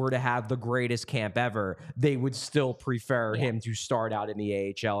Kolosov were to have the greatest camp ever, they would still prefer him to start out in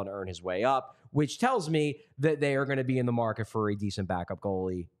the AHL and earn his way up, which tells me that they are going to be in the market for a decent backup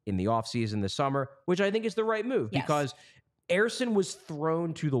goalie in the offseason this summer, which I think is the right move because Ersson was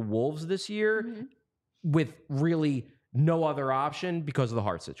thrown to the Wolves this year with really no other option because of the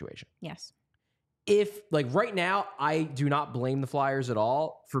heart situation. Yes. If, like, right now, I do not blame the Flyers at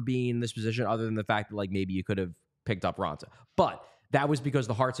all for being in this position, other than the fact that, like, maybe you could have picked up Ronta. But that was because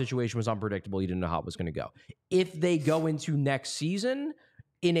the heart situation was unpredictable. You didn't know how it was going to go. If they go into next season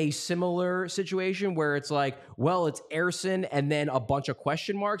in a similar situation where it's like, well, it's Ersson and then a bunch of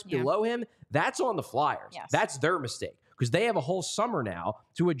question marks below him, that's on the Flyers. Yes. That's their mistake. Because they have a whole summer now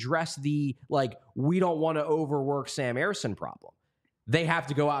to address the, like, we don't want to overwork Sam Ersson problem. They have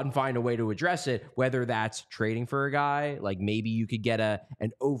to go out and find a way to address it, whether that's trading for a guy, like maybe you could get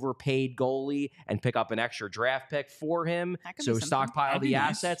an overpaid goalie and pick up an extra draft pick for him, so stockpile That'd the be nice.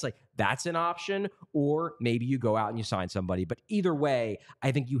 assets. Like, that's an option. Or maybe you go out and you sign somebody. But either way,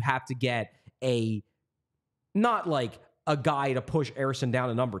 I think you have to get not like a guy to push Ersson down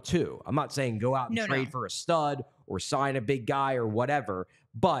to number 2. I'm not saying go out and trade for a stud or sign a big guy or whatever,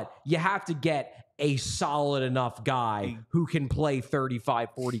 but you have to get a solid enough guy who can play 35,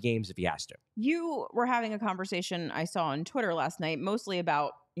 40 games if he has to. You were having a conversation I saw on Twitter last night, mostly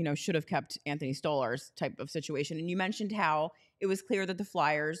about, should have kept Anthony Stolarz type of situation. And you mentioned how it was clear that the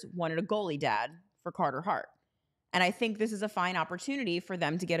Flyers wanted a goalie dad for Carter Hart. And I think this is a fine opportunity for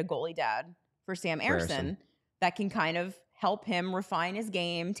them to get a goalie dad for Sam Ersson that can kind of help him refine his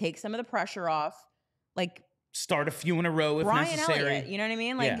game, take some of the pressure off. Like, start a few in a row if Brian necessary. Elliott, you know what I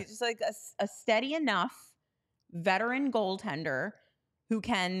mean? Like, just like a steady enough veteran goaltender who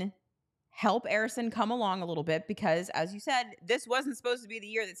can help Ersson come along a little bit, because, as you said, this wasn't supposed to be the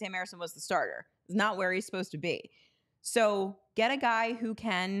year that Sam Ersson was the starter. It's not where he's supposed to be. So get a guy who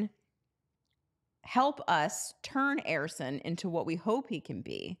can help us turn Ersson into what we hope he can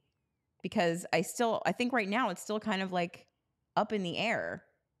be, because I think right now it's still kind of like up in the air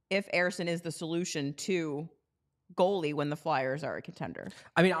if Ersson is the solution to goalie when the Flyers are a contender.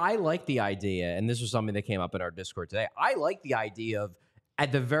 I mean, I like the idea, and this was something that came up in our Discord today. I like the idea of,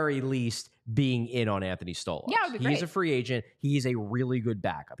 at the very least, being in on Anthony Stolarz. Yeah, it would be great. He's a free agent. He is a really good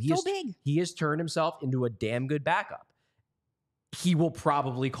backup. He has turned himself into a damn good backup. He will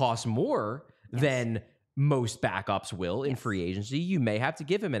probably cost more than most backups will in free agency. You may have to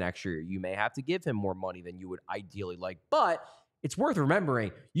give him an extra year. You may have to give him more money than you would ideally like, but it's worth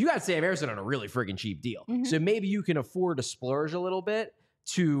remembering, you got Sam Ersson on a really freaking cheap deal. So maybe you can afford to splurge a little bit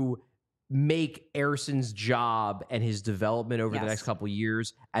to make Ersson's job and his development over the next couple of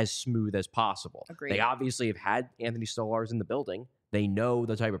years as smooth as possible. Agreed. They obviously have had Anthony Stolarz in the building. They know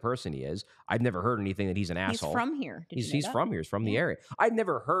the type of person he is. I've never heard anything that he's an asshole. He's from here. He's from here. He's from the area. I've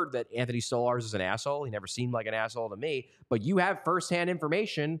never heard that Anthony Stolarz is an asshole. He never seemed like an asshole to me. But you have firsthand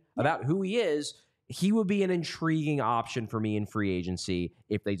information about who he is. He would be an intriguing option for me in free agency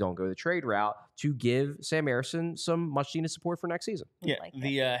if they don't go the trade route, to give Sam Ersson some much-needed support for next season.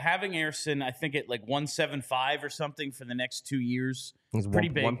 Yeah, having Ersson, I think at like 1.75 or something for the next 2 years. He's pretty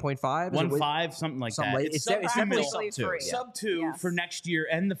big. 1.5? 1.5, something like that. It's definitely sub-2. Sub-2 for next year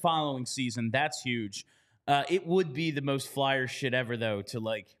and the following season. That's huge. It would be the most Flyer shit ever, though, to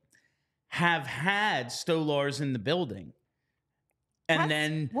like have had Stolarz in the building. And That's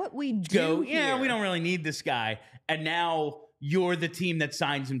then what we go, do here. we don't really need this guy. And now you're the team that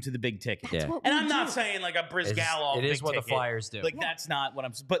signs him to the big ticket. That's what And we I'm not do. saying like a Brizgalov It is big what the ticket. Flyers do. Like that's not what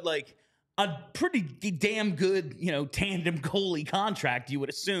I'm. But like a pretty damn good, tandem goalie contract, you would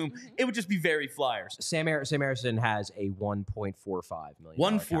assume it would just be very Flyers. Sam Ersson has a $1.45 million.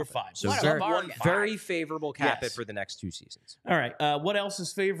 145. So What a very, bargain. very favorable cap Yes. hit for the next 2 seasons. All right. What else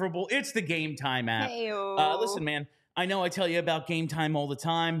is favorable? It's the Game Time app. Hey-o. Listen, man, I know I tell you about Game Time all the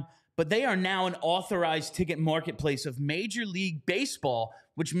time, but they are now an authorized ticket marketplace of Major League Baseball,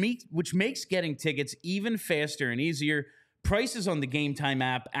 which makes getting tickets even faster and easier. Prices on the Game Time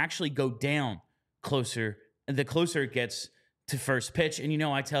app actually go down the closer it gets to first pitch. And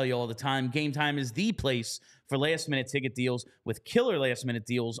I tell you all the time, Game Time is the place for last-minute ticket deals with killer last-minute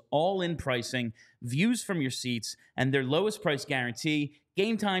deals, all-in pricing, views from your seats, and their lowest price guarantee.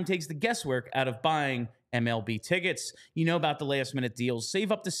 Game Time takes the guesswork out of buying MLB tickets. You know about the last-minute deals.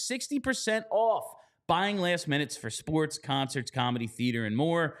 Save up to 60% off buying last minutes for sports, concerts, comedy, theater, and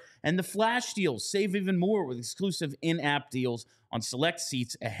more. And the flash deals. Save even more with exclusive in-app deals on select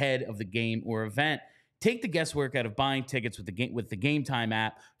seats ahead of the game or event. Take the guesswork out of buying tickets with the Game Time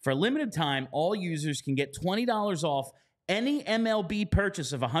app. For a limited time, all users can get $20 off any MLB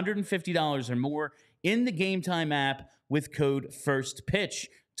purchase of $150 or more in the Game Time app with code FIRSTPITCH.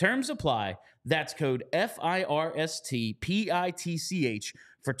 Terms apply. That's code FIRSTPITCH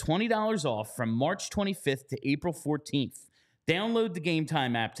for $20 off from March 25th to April 14th. Download the Game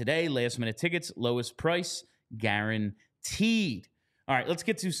Time app today. Last minute tickets, lowest price, guaranteed. All right, let's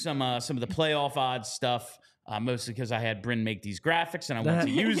get to some of the playoff odds stuff, mostly because I had Bryn make these graphics and I want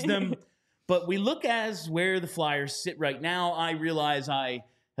to use them. But we look as where the Flyers sit right now. I realize I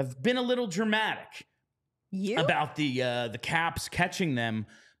have been a little dramatic about the Caps catching them.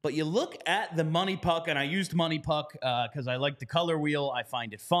 But you look at the money puck, and I used money puck because I like the color wheel. I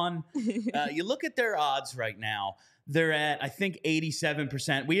find it fun. You look at their odds right now. They're at, I think,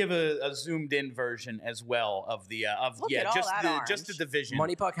 87%. We have a zoomed-in version as well of the just the division.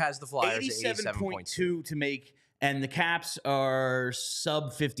 Money puck has the Flyers at 87.2 to make, and the Caps are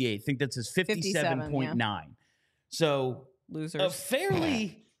sub 58. I think that says 57.9. Yeah. So Losers. a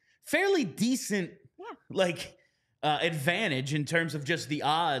fairly decent advantage in terms of just the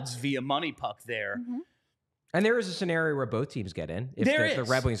odds via money puck there. Mm-hmm. And there is a scenario where both teams get in if the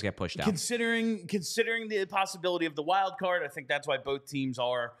Red Wings get pushed out. Considering the possibility of the wild card, I think that's why both teams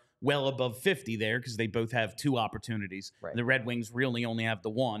are well above 50 there because they both have 2 opportunities. Right. The Red Wings really only have the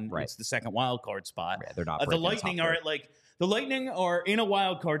one. Right. It's the second wild card spot. Yeah, they're not. The Lightning are at the Lightning are in a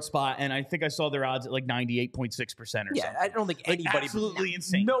wild card spot, and I think I saw their odds at 98.6% or something. Yeah, I don't think anybody. Absolutely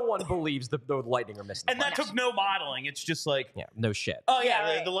insane. No one believes the Lightning are missing. And that took no modeling. It's just no shit. oh yeah,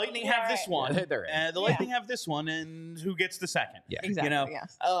 Yeah, right. the Lightning Yeah, have this right. one. They're in. The Lightning have this one, and who gets the second? Yeah, Exactly.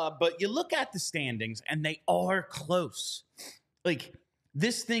 Yes. But you look at the standings, and they are close.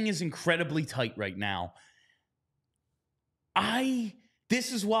 This thing is incredibly tight right now.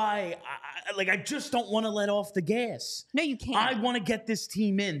 This is why I just don't want to let off the gas. No, you can't. I want to get this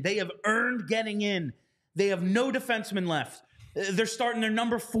team in. They have earned getting in. They have no defensemen left. They're starting their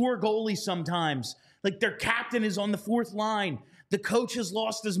number 4 goalie sometimes. Their captain is on the 4th line. The coach has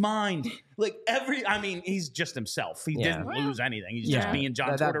lost his mind. He's just himself. He didn't lose anything. He's just being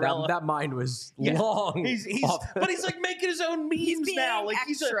John Tortorella. That mind was long. But he's making his own memes now.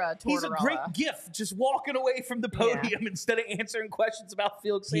 He's a great gif, just walking away from the podium instead of answering questions about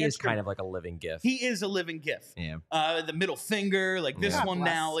Felix Sandstrom. He is kind of like a living gif. He is a living gif. Yeah. The middle finger, this God one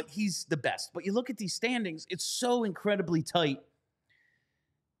bless. now, he's the best. But you look at these standings, it's so incredibly tight.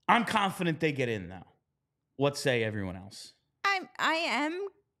 I'm confident they get in, though. What say everyone else? I am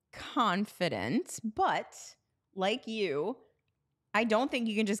confident, but like you, I don't think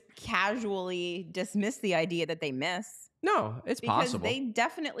you can just casually dismiss the idea that they miss. No, it's Because possible. they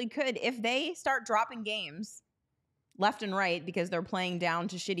definitely could. If they start dropping games left and right because they're playing down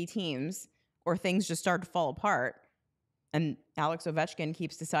to shitty teams or things just start to fall apart and Alex Ovechkin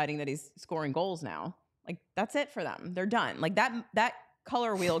keeps deciding that he's scoring goals now, that's it for them. They're done. That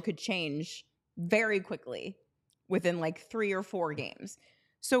color wheel could change very quickly within 3 or 4 games.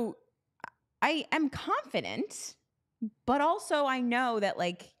 So I am confident, but also I know that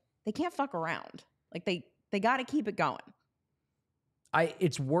they can't fuck around. They got to keep it going.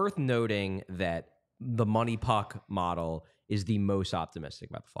 It's worth noting that the money puck model is the most optimistic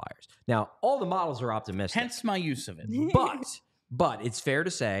about the Flyers. Now, all the models are optimistic. Hence my use of it. But it's fair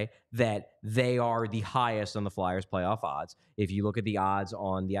to say that they are the highest on the Flyers playoff odds. If you look at the odds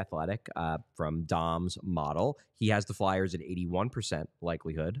on The Athletic from Dom's model, he has the Flyers at 81%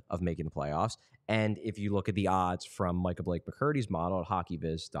 likelihood of making the playoffs. And if you look at the odds from Micah Blake McCurdy's model at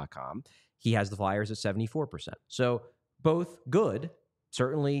hockeyviz.com, he has the Flyers at 74%. So both good,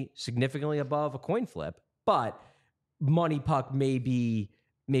 certainly significantly above a coin flip, but Money Puck may be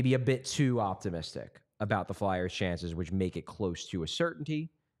maybe a bit too optimistic about the Flyers' chances, which make it close to a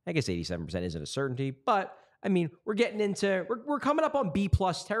certainty. I guess 87% isn't a certainty, but I mean, we're coming up on B+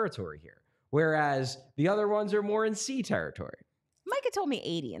 territory here, whereas the other ones are more in C territory. Micah told me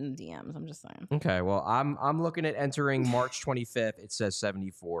 80 in the DMs. I'm just saying. Okay, well, I'm looking at entering March 25th. It says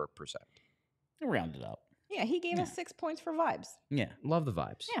 74%. Round it up. Yeah, he gave us 6 points for vibes. Yeah. Love the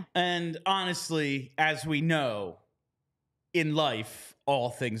vibes. Yeah. And honestly, as we know, in life, all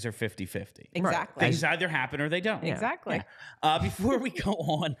things are 50-50. Exactly. Things either happen or they don't. Exactly. Yeah. Before we go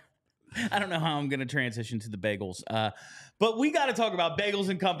on, I don't know how I'm going to transition to the bagels, but we got to talk about Bagels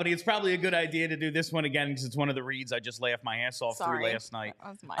and Company. It's probably a good idea to do this one again because it's one of the reads I just laughed my ass off through last night. That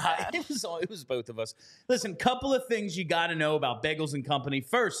was my bad. It was both of us. Listen, couple of things you got to know about Bagels and Company.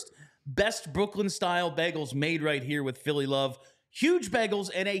 First, best Brooklyn-style bagels made right here with Philly love. Huge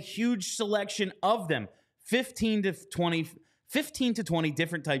bagels and a huge selection of them. 15 to 20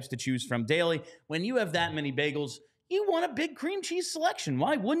 different types to choose from daily. When you have that many bagels, you want a big cream cheese selection.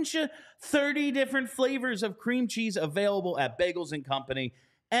 Why wouldn't you? 30 different flavors of cream cheese available at Bagels & Company.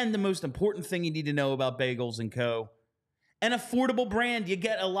 And the most important thing you need to know about Bagels & Co., an affordable brand. You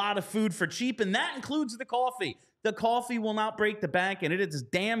get a lot of food for cheap, and that includes the coffee. The coffee will not break the bank, and it is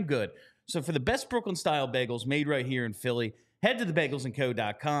damn good. So for the best Brooklyn-style bagels made right here in Philly, head to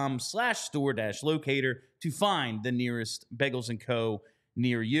thebagelsandco.com/store-locator to find the nearest Bagels & Co.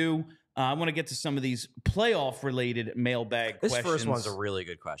 near you. I want to get to some of these playoff-related mailbag questions. This first one's a really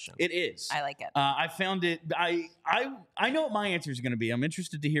good question. It is. I like it. I found it. I know what my answer is going to be. I'm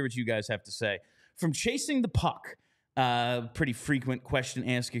interested to hear what you guys have to say. From Chasing the Puck, pretty frequent question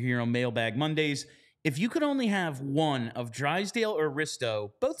asker here on Mailbag Mondays. If you could only have one of Drysdale or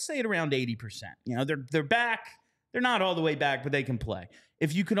Risto, both say at around 80%. You know, they're back. They're not all the way back, but they can play.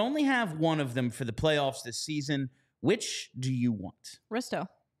 If you could only have one of them for the playoffs this season, which do you want? Risto.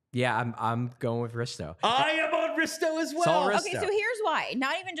 Yeah, I'm going with Risto. I am on Risto as well. all Risto. Okay, so here's why.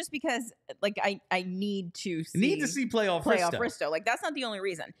 Not even just because, like, I need to see playoff Risto. Like, that's not the only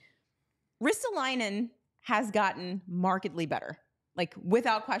reason. Ristolainen has gotten markedly better. Like,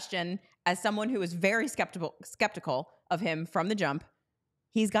 without question, as someone who was very skeptical of him from the jump,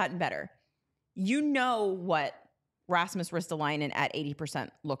 he's gotten better. You know what Rasmus Ristolainen at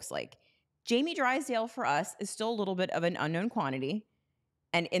 80% looks like. Jamie Drysdale for us is still a little bit of an unknown quantity.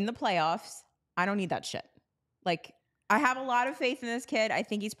 And in the playoffs, I don't need that shit. Like, I have a lot of faith in this kid. I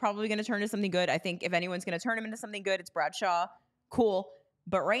think he's probably going to turn into something good. I think if anyone's going to turn him into something good, it's Bradshaw. Cool.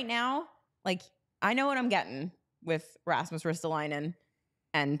 But right now, like, I know what I'm getting with Rasmus Ristolainen.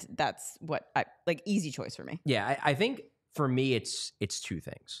 And that's what easy choice for me. Yeah, I think for me, it's two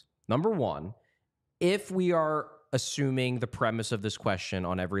things. Number one, if we are assuming the premise of this question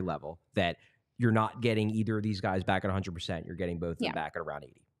on every level, that you're not getting either of these guys back at 100%, you're getting both of them back at around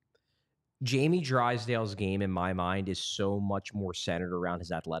 80. Jamie Drysdale's game, in my mind, is so much more centered around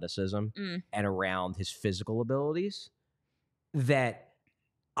his athleticism and around his physical abilities that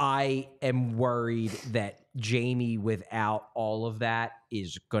I am worried that Jamie, without all of that,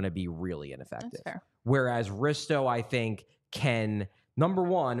 is going to be really ineffective. That's fair. Whereas Risto, I think, can, number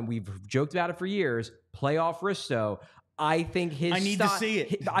one, we've joked about it for years, playoff Risto. I think his... I need to see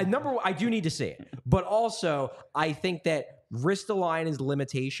it. I do need to see it. But also, I think that Ristolainen's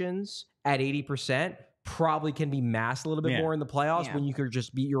limitations at 80% probably can be masked a little bit more in the playoffs when you could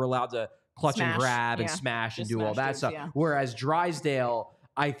just be, you're allowed to clutch and grab and smash and do all that stuff. Yeah. Whereas Drysdale,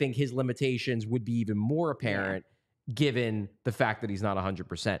 I think his limitations would be even more apparent given the fact that he's not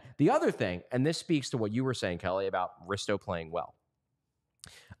 100%. The other thing, and this speaks to what you were saying, Kelly, about Risto playing well.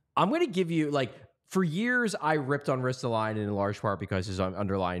 I'm going to give you, like, for years, I ripped on Ristolainen in large part because his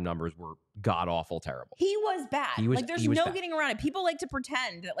underlying numbers were god-awful terrible. He was bad. There's no getting around it. People like to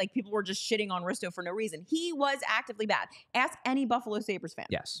pretend that, like, people were just shitting on Risto for no reason. He was actively bad. Ask any Buffalo Sabres fan.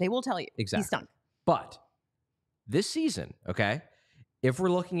 Yes. They will tell you. Exactly. He stunk. But this season, okay, if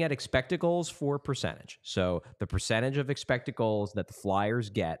we're looking at expected goals for percentage, so the percentage of expected goals that the Flyers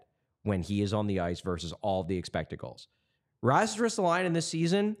get when he is on the ice versus all the expected goals. Rasmus Ristolainen this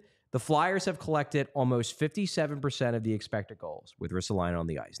season, the Flyers have collected almost 57% of the expected goals with Ristolainen on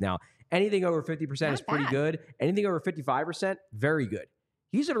the ice. Now, anything over 50% is pretty good. Anything over 55%, very good.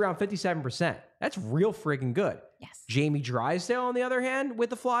 He's at around 57%. That's real freaking good. Yes. Jamie Drysdale, on the other hand, with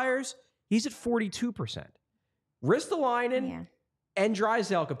the Flyers, he's at 42%. Ristolainen and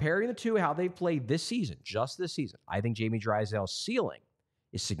Drysdale, comparing the two, how they've played this season, just this season, I think Jamie Drysdale's ceiling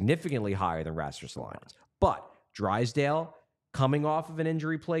is significantly higher than Rasmus Ristolainen's. But Drysdale, coming off of an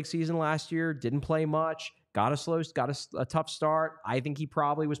injury-plagued season last year, didn't play much, got a tough start. I think he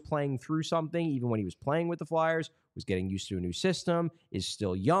probably was playing through something, even when he was playing with the Flyers, was getting used to a new system, is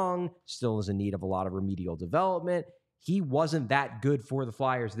still young, still is in need of a lot of remedial development. He wasn't that good for the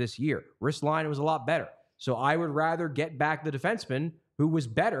Flyers this year. Ristolainen was a lot better. So I would rather get back the defenseman who was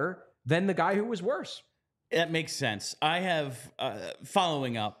better than the guy who was worse. That makes sense. I have,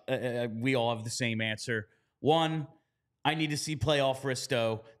 following up, we all have the same answer. One, I need to see playoff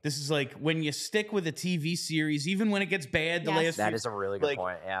Risto. This is like when you stick with a TV series, even when it gets bad, the last That is a really good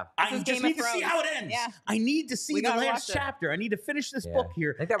point, yeah. I just need to see how it ends. Yeah. I need to see the last chapter. I need to finish this book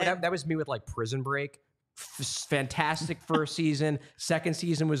here. I think that was me with like Prison Break. Fantastic first season. Second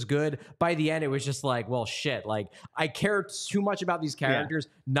season was good. By the end, it was just like, well, shit. Like, I care too much about these characters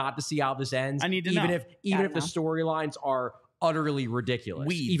not to see how this ends. I need to even know. if the storylines are utterly ridiculous,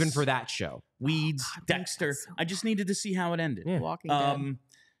 Weeds. even for that show. Weeds, Dexter. I just needed to see how it ended. Yeah. Walking Dead.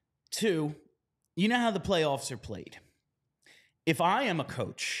 Two, you know how the playoffs are played. If I am a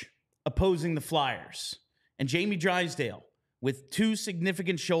coach opposing the Flyers and Jamie Drysdale with 2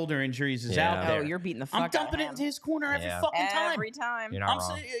 significant shoulder injuries is out there. Oh, you're beating the fuck I'm out dumping of it into his corner every fucking time. Every time. You're not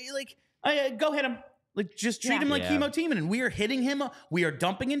wrong. Go hit him. Like, just treat him like Yeah. Chemo Tiemann. And we are hitting him. We are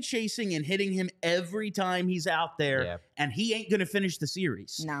dumping and chasing and hitting him every time he's out there. Yeah. And he ain't going to finish the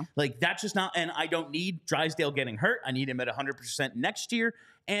series. No. Like, that's just not. And I don't need Drysdale getting hurt. I need him at 100% next year.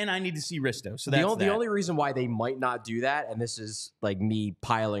 And I need to see Risto. So that's the only reason why they might not do that, and this is like me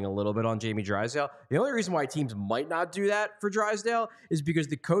piling a little bit on Jamie Drysdale, the only reason why teams might not do that for Drysdale is because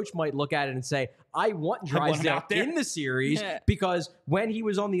the coach might look at it and say, I want Drysdale in the series because when he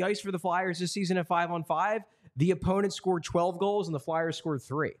was on the ice for the Flyers this season at 5-on-5, the opponent scored 12 goals and the Flyers scored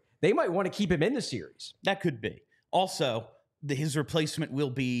 3. They might want to keep him in the series. That could be. Also, his replacement will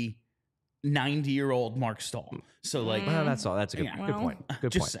be 90-year-old Mark Stahl. So, like, that's all. That's a good point.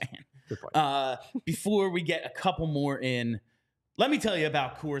 Good just point. saying. Good point. Before we get a couple more in, let me tell you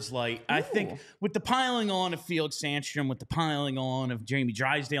about Coors Light. I think with the piling on of Felix Sandstrom, with the piling on of Jamie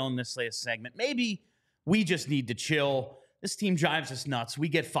Drysdale in this last segment, maybe we just need to chill. This team drives us nuts. We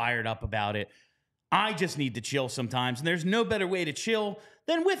get fired up about it. I just need to chill sometimes, and there's no better way to chill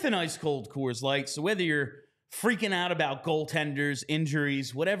than with an ice-cold Coors Light. So whether you're freaking out about goaltenders,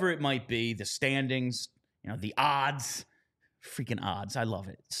 injuries, whatever it might be, the standings, the odds, freaking odds. I love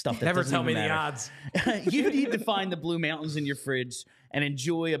it. Stuff that Never doesn't tell me even the matter. odds. You need to find the Blue Mountains in your fridge and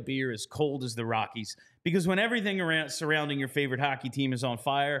enjoy a beer as cold as the Rockies. Because when everything surrounding your favorite hockey team is on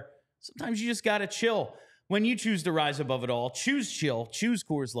fire, sometimes you just got to chill. When you choose to rise above it all, choose chill, choose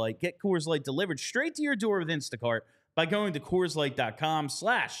Coors Light. Get Coors Light delivered straight to your door with Instacart by going to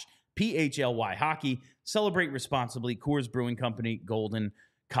CoorsLight.com/PHLY hockey. Celebrate responsibly. Coors Brewing Company, Golden,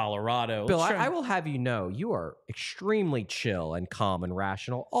 Colorado. Bill, I will have you know, you are extremely chill and calm and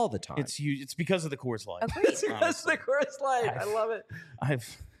rational all the time. It's because of the Coors Light. Agreed. That's the Coors Light. I love it.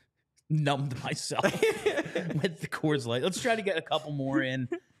 I've numbed myself with the Coors Light. Let's try to get a couple more in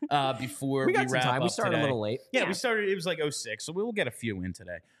before we got some wrap time. up We started today. a little late. Yeah, we started. It was like 06, so we'll get a few in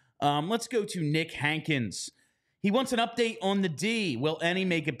today. Let's go to Nick Hankins. He wants an update on the D. Will any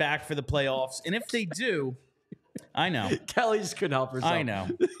make it back for the playoffs? And if they do, I know. Kelly just couldn't help herself. I know.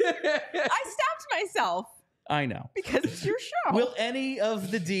 I stopped myself I know. because it's your show. Will any of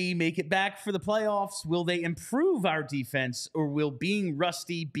the D make it back for the playoffs? Will they improve our defense, or will being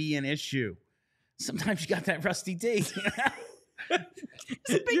rusty be an issue? Sometimes you got that rusty D. It's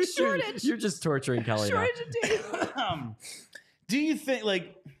a big shortage. You're just torturing Kelly now. Shortage of days. Do you think,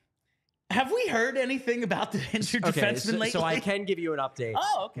 have we heard anything about the injured defenseman lately? So I can give you an update.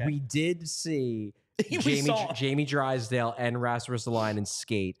 Oh, okay. We did see We saw. Jamie Drysdale and Rasmus Ristolainen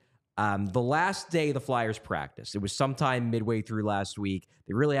skate. The last day the Flyers practiced, it was sometime midway through last week.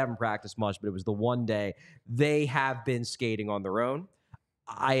 They really haven't practiced much, but it was the one day. They have been skating on their own.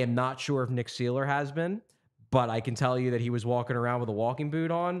 I am not sure if Nick Seeler has been, but I can tell you that he was walking around with a walking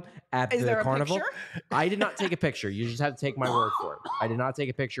boot on at Is the there a carnival. picture? I did not take a picture. You just have to take my word for it. I did not take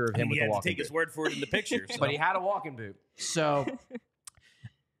a picture of him with He the had to walking take boot. his word for it in the picture. So. But he had a walking boot. So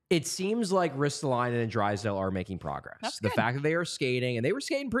it seems like Ristolainen and Drysdale are making progress. That's The good. fact that they are skating, and they were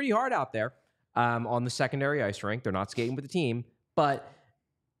skating pretty hard out there on the secondary ice rink. They're not skating with the team, but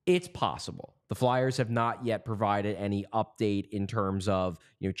it's possible. The Flyers have not yet provided any update in terms of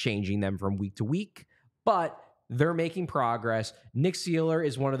changing them from week to week, but they're making progress. Nick Seeler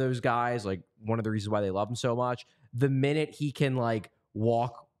is one of those guys, like one of the reasons why they love him so much. The minute he can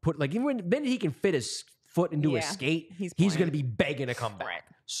walk, even the minute he can fit his foot into a skate, he's going to be begging to come back. Right.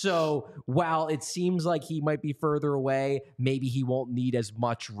 So while it seems like he might be further away, maybe he won't need as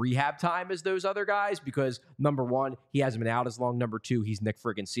much rehab time as those other guys because, number one, he hasn't been out as long. Number two, he's Nick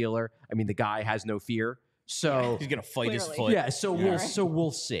friggin' Seeler. I mean, the guy has no fear. So He's gonna fight his Clearly. foot. yeah, so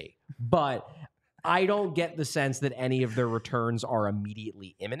we'll see. But I don't get the sense that any of their returns are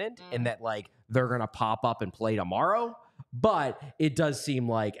immediately imminent and that like they're gonna pop up and play tomorrow. But it does seem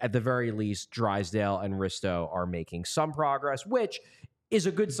like at the very least, Drysdale and Risto are making some progress, which is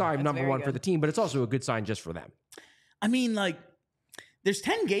a good sign, That's number very one, for good. the team, but it's also a good sign just for them. I mean, like, there's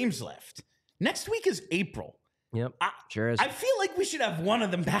 10 games left. Next week is April. Yep, sure is. I feel like we should have one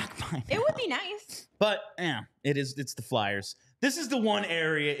of them back by now. It would be nice. But yeah, it's the Flyers. This is the one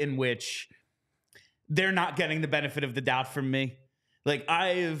area in which they're not getting the benefit of the doubt from me. Like,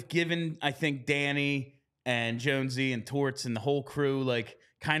 I've given, I think, Danny and Jonesy and Torts and the whole crew, like,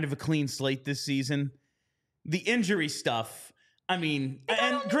 kind of a clean slate this season. The injury stuff, I mean,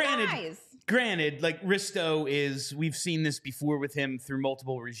 and granted, like, Risto is, we've seen this before with him through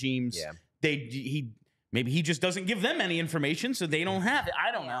multiple regimes. Yeah. Maybe he just doesn't give them any information, so they don't have it.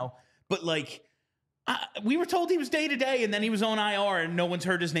 I don't know. But, like, we were told he was day-to-day, and then he was on IR, and no one's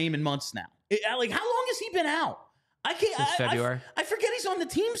heard his name in months now. Like, how long has he been out? I can't. Since February. I forget he's on the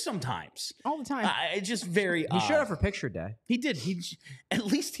team sometimes. All the time. It's just very. He showed up for picture day. He did. At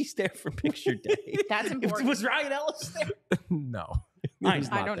least he's there for picture day. That's important. Was Ryan Ellis there? No. I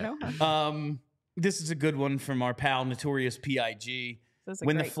don't know her. This is a good one from our pal Notorious PIG. That's a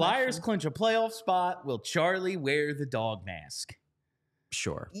When the great Flyers question. clinch a playoff spot, will Charlie wear the dog mask?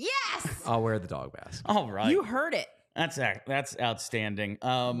 Sure. Yes. I'll wear the dog mask. All right. You heard it. That's outstanding.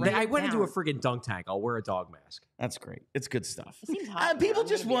 Write I it went into down. a freaking dunk tank. I'll wear a dog mask. That's great. It's good stuff. It seems hot. People I'm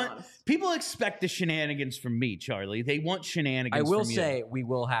just gonna be want. honest. People expect the shenanigans from me, Charlie. They want shenanigans. I will from you. say we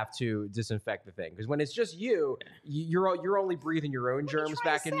will have to disinfect the thing because when it's just you're only breathing your own What are you germs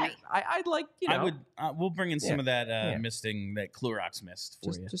trying back to in. say? I'd like I would. We'll bring in some Yeah. of that Yeah. misting, that Clorox mist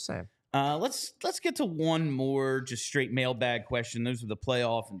for you. just saying. Let's get to one more just straight mailbag question. Those are the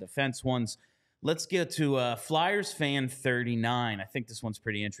playoff and defense ones. Let's get to Flyers fan 39. I think this one's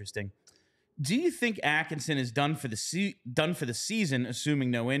pretty interesting. Do you think Atkinson is done for the season, assuming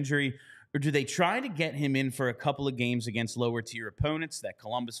no injury, or do they try to get him in for a couple of games against lower tier opponents? That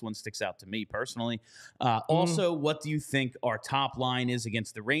Columbus one sticks out to me personally. Also, what do you think our top line is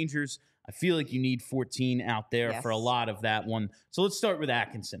against the Rangers? I feel like you need 14 out there Yes. for a lot of that one. So let's start with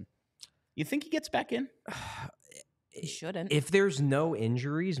Atkinson. You think he gets back in? He shouldn't. If there's no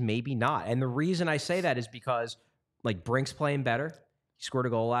injuries, maybe not. And the reason I say that is because like Brink's playing better. He scored a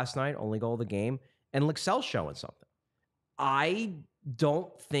goal last night, only goal of the game, and Lexell's showing something. I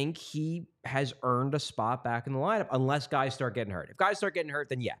don't think he has earned a spot back in the lineup unless guys start getting hurt. If guys start getting hurt,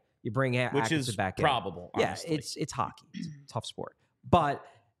 then yeah, you bring Which Atkinson is back probable. in. Honestly. Yeah, it's hockey. It's a tough sport. But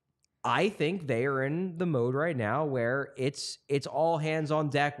I think they are in the mode right now where it's all hands on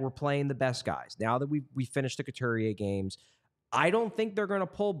deck. We're playing the best guys. Now that we finished the Couturier games, I don't think they're going to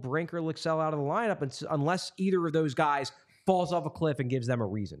pull Brink or Lexell out of the lineup unless either of those guys falls off a cliff and gives them a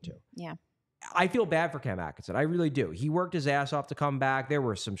reason to. Yeah. I feel bad for Cam Atkinson. I really do. He worked his ass off to come back. There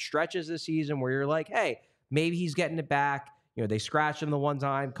were some stretches this season where you're like, hey, maybe he's getting it back. You know, they scratched him the one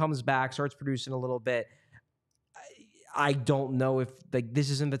time, comes back, starts producing a little bit. I don't know if like this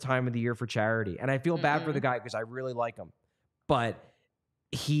isn't the time of the year for charity. And I feel bad for the guy because I really like him. But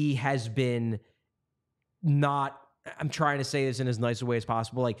he has been not, I'm trying to say this in as nice a way as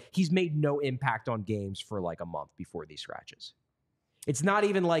possible. Like he's made no impact on games for like a month before these scratches. It's not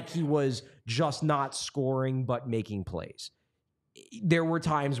even like he was just not scoring but making plays. There were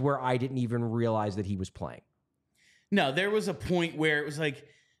times where I didn't even realize that he was playing. No, there was a point where it was like,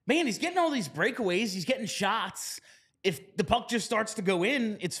 man, he's getting all these breakaways. He's getting shots. If the puck just starts to go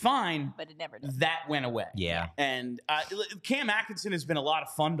in, it's fine. But it never does. That went away. Yeah. And Cam Atkinson has been a lot of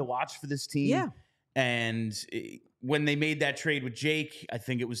fun to watch for this team. Yeah. And when they made that trade with Jake, I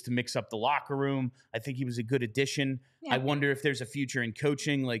think it was to mix up the locker room. I think he was a good addition. Yeah. I wonder if there's a future in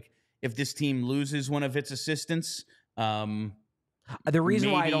coaching, like if this team loses one of its assistants. The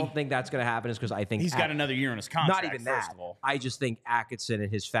reason why I maybe don't think that's going to happen is because I think he's got another year on his contract. not even first that. of all. I just think Atkinson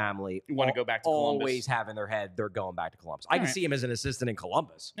and his family Want to go back to Columbus. always have in their head they're going back to Columbus. I can right. see him as an assistant in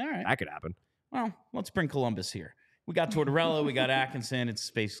Columbus. All right. That could happen. Well, let's bring Columbus here. We got Tortorella, we got Atkinson. It's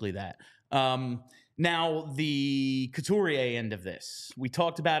basically that. Now, the Couturier end of this. We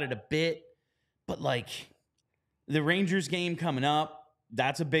talked about it a bit, but like the Rangers game coming up,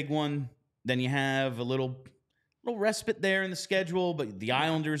 that's a big one. Then you have a little respite there in the schedule, but the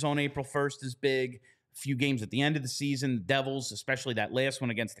Islanders on April 1st is big. A few games at the end of the season. The Devils, especially that last one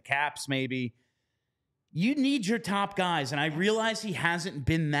against the Caps, maybe. You need your top guys, and I realize he hasn't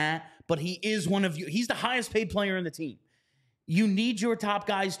been that, but he is one of you. He's the highest paid player in the team. You need your top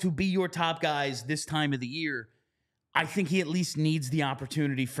guys to be your top guys this time of the year. I think he at least needs the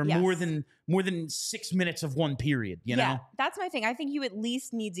opportunity for more than 6 minutes of one period, you know? That's my thing. I think you at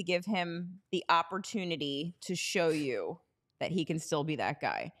least need to give him the opportunity to show you that he can still be that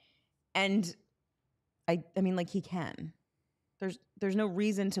guy. And I mean, like, he can. There's no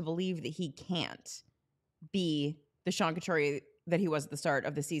reason to believe that he can't be the Sean Couturier that he was at the start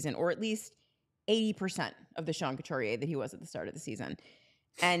of the season, or at least 80% of the Sean Couturier that he was at the start of the season.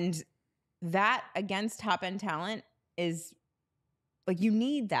 And that against top-end talent is, like, you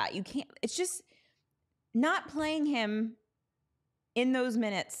need that. You can't, it's just not playing him in those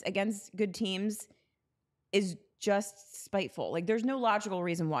minutes against good teams is just spiteful. Like, there's no logical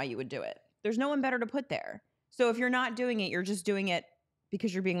reason why you would do it. There's no one better to put there. So if you're not doing it, you're just doing it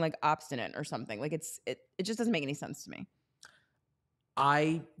because you're being, like, obstinate or something. Like, it just doesn't make any sense to me.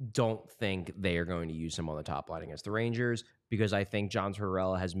 I don't think they are going to use him on the top line against the Rangers because I think John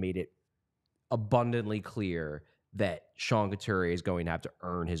Tortorella has made it abundantly clear that Sean Couturier is going to have to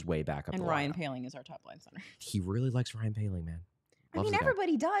earn his way back up. And the Ryan lineup. Poehling is our top line center. He really likes Ryan Poehling, man. I mean,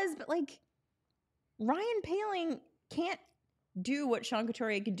 everybody does, but, like, Ryan Poehling can't do what Sean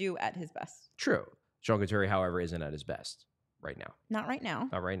Couturier could do at his best. True. Sean Couturier, however, isn't at his best right now. Not right now.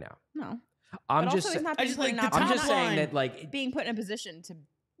 Not right now. No. I'm but just also he's not I being just put like in the an top I'm just saying line. that, like, being put in a position to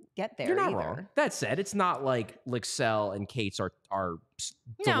get there. you're not either. wrong. That said, it's not like Lixell and Cates are No,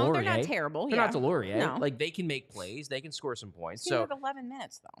 they're Delorier. not terrible. They're not Delorier. No. Like, they can make plays. They can score some points. He So have 11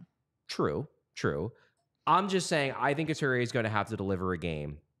 minutes, though. True. I'm just saying, I think Couturier is going to have to deliver a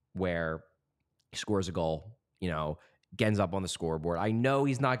game where he scores a goal, ends up on the scoreboard. I know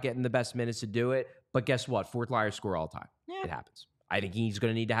he's not getting the best minutes to do it, but guess what? Fourth liners score all the time. Yeah. It happens. I think he's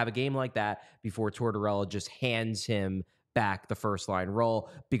going to need to have a game like that before Tortorella just hands him back the first line role,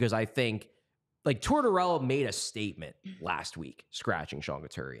 because I think, like, Tortorella made a statement last week scratching Sean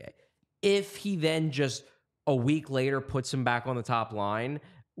Couturier. If he then just a week later puts him back on the top line,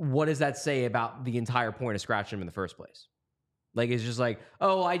 what does that say about the entire point of scratching him in the first place? Like, it's just like,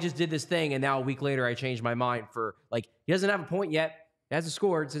 oh, I just did this thing, and now a week later I changed my mind for, like, he doesn't have a point yet. He hasn't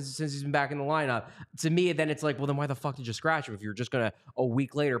scored since he's been back in the lineup. To me, then it's like, well, then why the fuck did you scratch him if you're just going to, a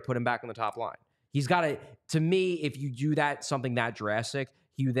week later, put him back on the top line? He's got to me, if you do that, something that drastic,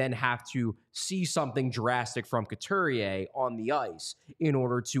 you then have to see something drastic from Couturier on the ice in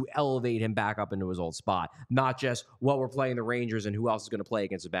order to elevate him back up into his old spot. Not just, well, we're playing the Rangers and who else is going to play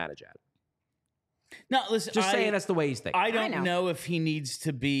against Zibanejad. No, listen, Just saying that's the way he's thinking. I don't know if he needs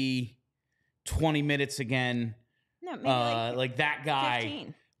to be 20 minutes again. No, maybe like that guy.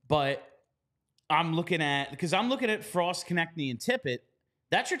 15. But I'm looking at Frost, Konechny, and Tippett.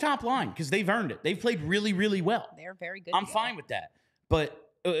 That's your top line because they've earned it. They've played really, really well. They're very good. I'm together. fine with that. But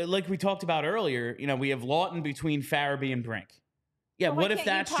like we talked about earlier, we have Lawton between Farabee and Brink. Yeah, Well, why what if can't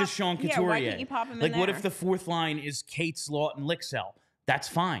you that's pop- just Sean Couturier? Yeah, why can't you pop him in Like, what there? if the fourth line is Cates, Lawton, Lixell? That's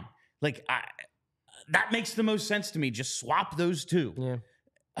fine. Like, that makes the most sense to me. Just swap those two. Yeah.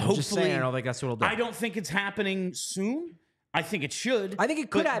 Hopefully, Just saying, I don't think that's what it'll do. I don't think it's happening soon. I think it should. I think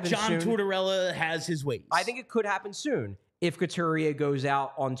it could but happen John soon. Tortorella has his ways. I think it could happen soon if Couturier goes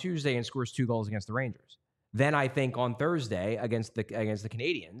out on Tuesday and scores 2 goals against the Rangers. Then I think on Thursday against the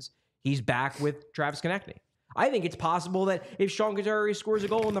Canadiens, he's back with Travis Konechny. I think it's possible that if Sean Couturier scores a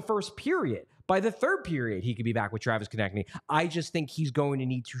goal in the first period, by the third period, he could be back with Travis Konechny. I just think he's going to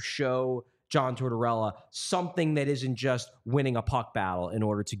need to show John Tortorella something that isn't just winning a puck battle in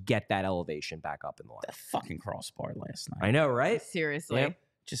order to get that elevation back up in the line. that fucking crossbar last night. I know, right? Seriously. Yep.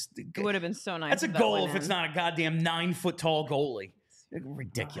 Just It would have been so nice. that's a if that goal went if it's in. not a goddamn 9-foot tall goalie.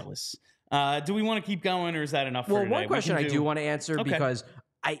 Ridiculous. Do we want to keep going, or is that enough? Well, for today? one question I do want to answer Okay. because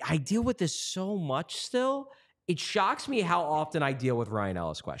I deal with this so much still. It shocks me how often I deal with Ryan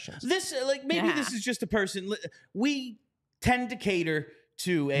Ellis questions. This maybe Yeah. this is just a person. We tend to cater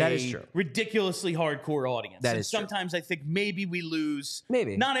to That is a true. ridiculously hardcore audience. That And is true. sometimes I think maybe we lose.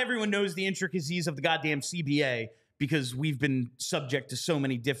 Maybe. Not everyone knows the intricacies of the goddamn CBA because we've been subject to so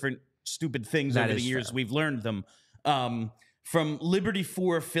many different stupid things That over the is years. fair. We've learned them. From Liberty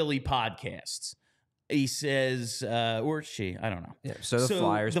 4 Philly podcasts. He says, or she, I don't know. Yeah, so the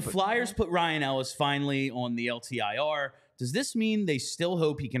Flyers. The Flyers put Ryan Ellis finally on the LTIR. Does this mean they still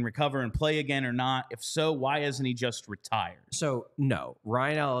hope he can recover and play again or not? If so, why hasn't he just retired? So, no,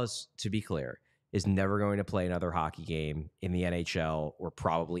 Ryan Ellis, to be clear, is never going to play another hockey game in the NHL or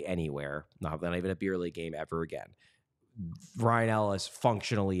probably anywhere, not even a beer league game ever again. Ryan Ellis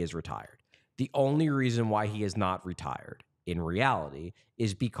functionally is retired. The only reason why he is not retired in reality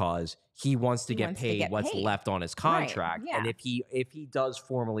is because he wants to get paid what's left on his contract. yeah. And if he does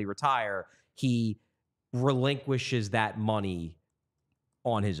formally retire, he relinquishes that money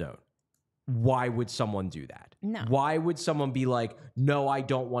on his own. why would someone do that? No. Why would someone be like, no, I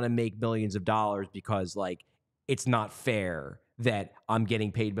don't want to make millions of dollars because like it's not fair that I'm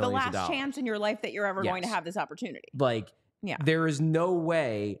getting paid The millions of last dollars. chance in your life that you're ever going to Yes. have this opportunity. Like, Yeah. there is no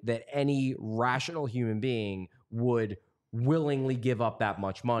way that any rational human being would willingly give up that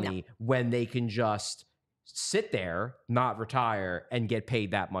much money when they can just sit there, not retire, and get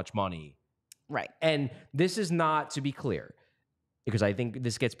paid that much money. Right. And this is not, to be clear, because I think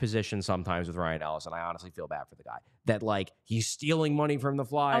this gets positioned sometimes with Ryan Ellis, and I honestly feel bad for the guy, that like he's stealing money from the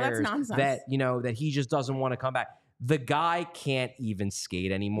Flyers. nonsense. That, you know, that he just doesn't want to come back. The guy can't even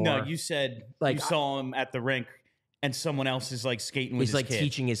skate anymore. No, you said Like, you saw him at the rink and someone else is like skating with he's his like kid.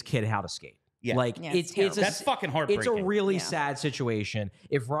 teaching his kid how to skate. Yeah. Like Yeah, it's it's a, That's fucking heartbreaking. it's a really Yeah. sad situation.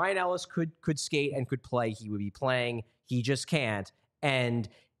 If Ryan Ellis could skate and could play, he would be playing. He just can't. And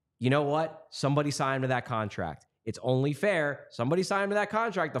you know what? Somebody signed him to that contract. It's only fair. Somebody signed him to that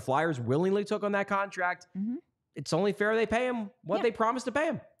contract. The Flyers willingly took on that contract. Mhm. It's only fair they pay him what Yeah. they promised to pay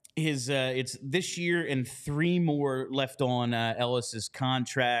him. His it's this year and 3 more left on Ellis's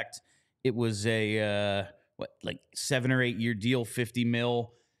contract. It was a like 7 or 8 year deal, $50 million.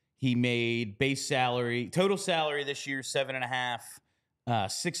 He made base salary, total salary this year, 7.5,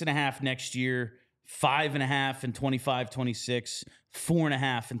 6.5 next year, 5.5 in 25-26,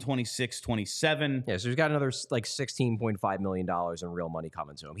 4.5 in 26-27. Yeah, so he's got another like $16.5 million in real money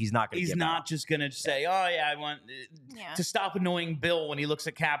coming to him. He's not going to He's give not out. just going to say, oh, yeah, I want Yeah. to stop annoying Bill when he looks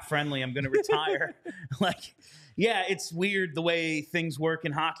at cap friendly. I'm going to retire. Like, yeah, it's weird the way things work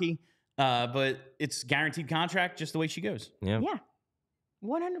in hockey, but it's guaranteed contract just the way she goes. Yeah. Yeah.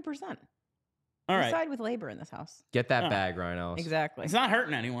 100%. All We right. side with labor in this house. Get that Oh. bag, Ryan Ellis. Exactly. It's not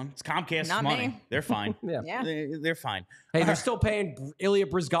hurting anyone. It's Comcast's Not money. me. They're fine. Yeah. Yeah. They're fine. Hey, they're still paying Ilya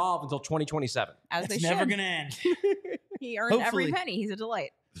Brizgalov until 2027. As It's they never should. going to end. He earned Hopefully. every penny. He's a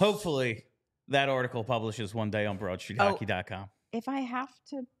delight. Hopefully, that article publishes one day on BroadStreetHockey.com. If I have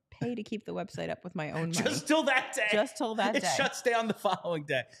to pay to keep the website up with my own money, Just till that day. just till that It day. shuts down the following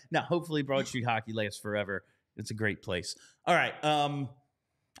day. Now, hopefully, Broad Street Hockey lasts forever. It's a great place. All right.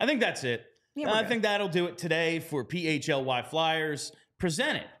 I think that's it. Yeah, we're I good. think that'll do it today for PHLY Flyers,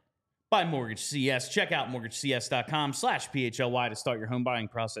 presented by Mortgage CS. Check out mortgagecs.com/PHLY to start your home buying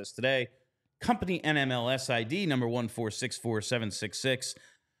process today. Company NMLS ID number 1464766.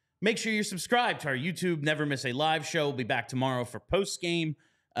 Make sure you're subscribed to our YouTube. Never miss a live show. We'll be back tomorrow for post-game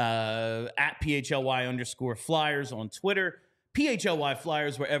at PHLY_Flyers on Twitter. PHLY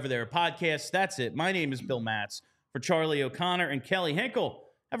Flyers wherever there are podcasts. That's it. My name is Bill Matz. For Charlie O'Connor and Kelly Hinkle,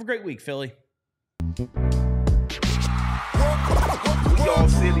 have a great week, Philly. We all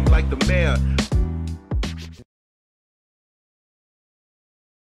silly like the mayor.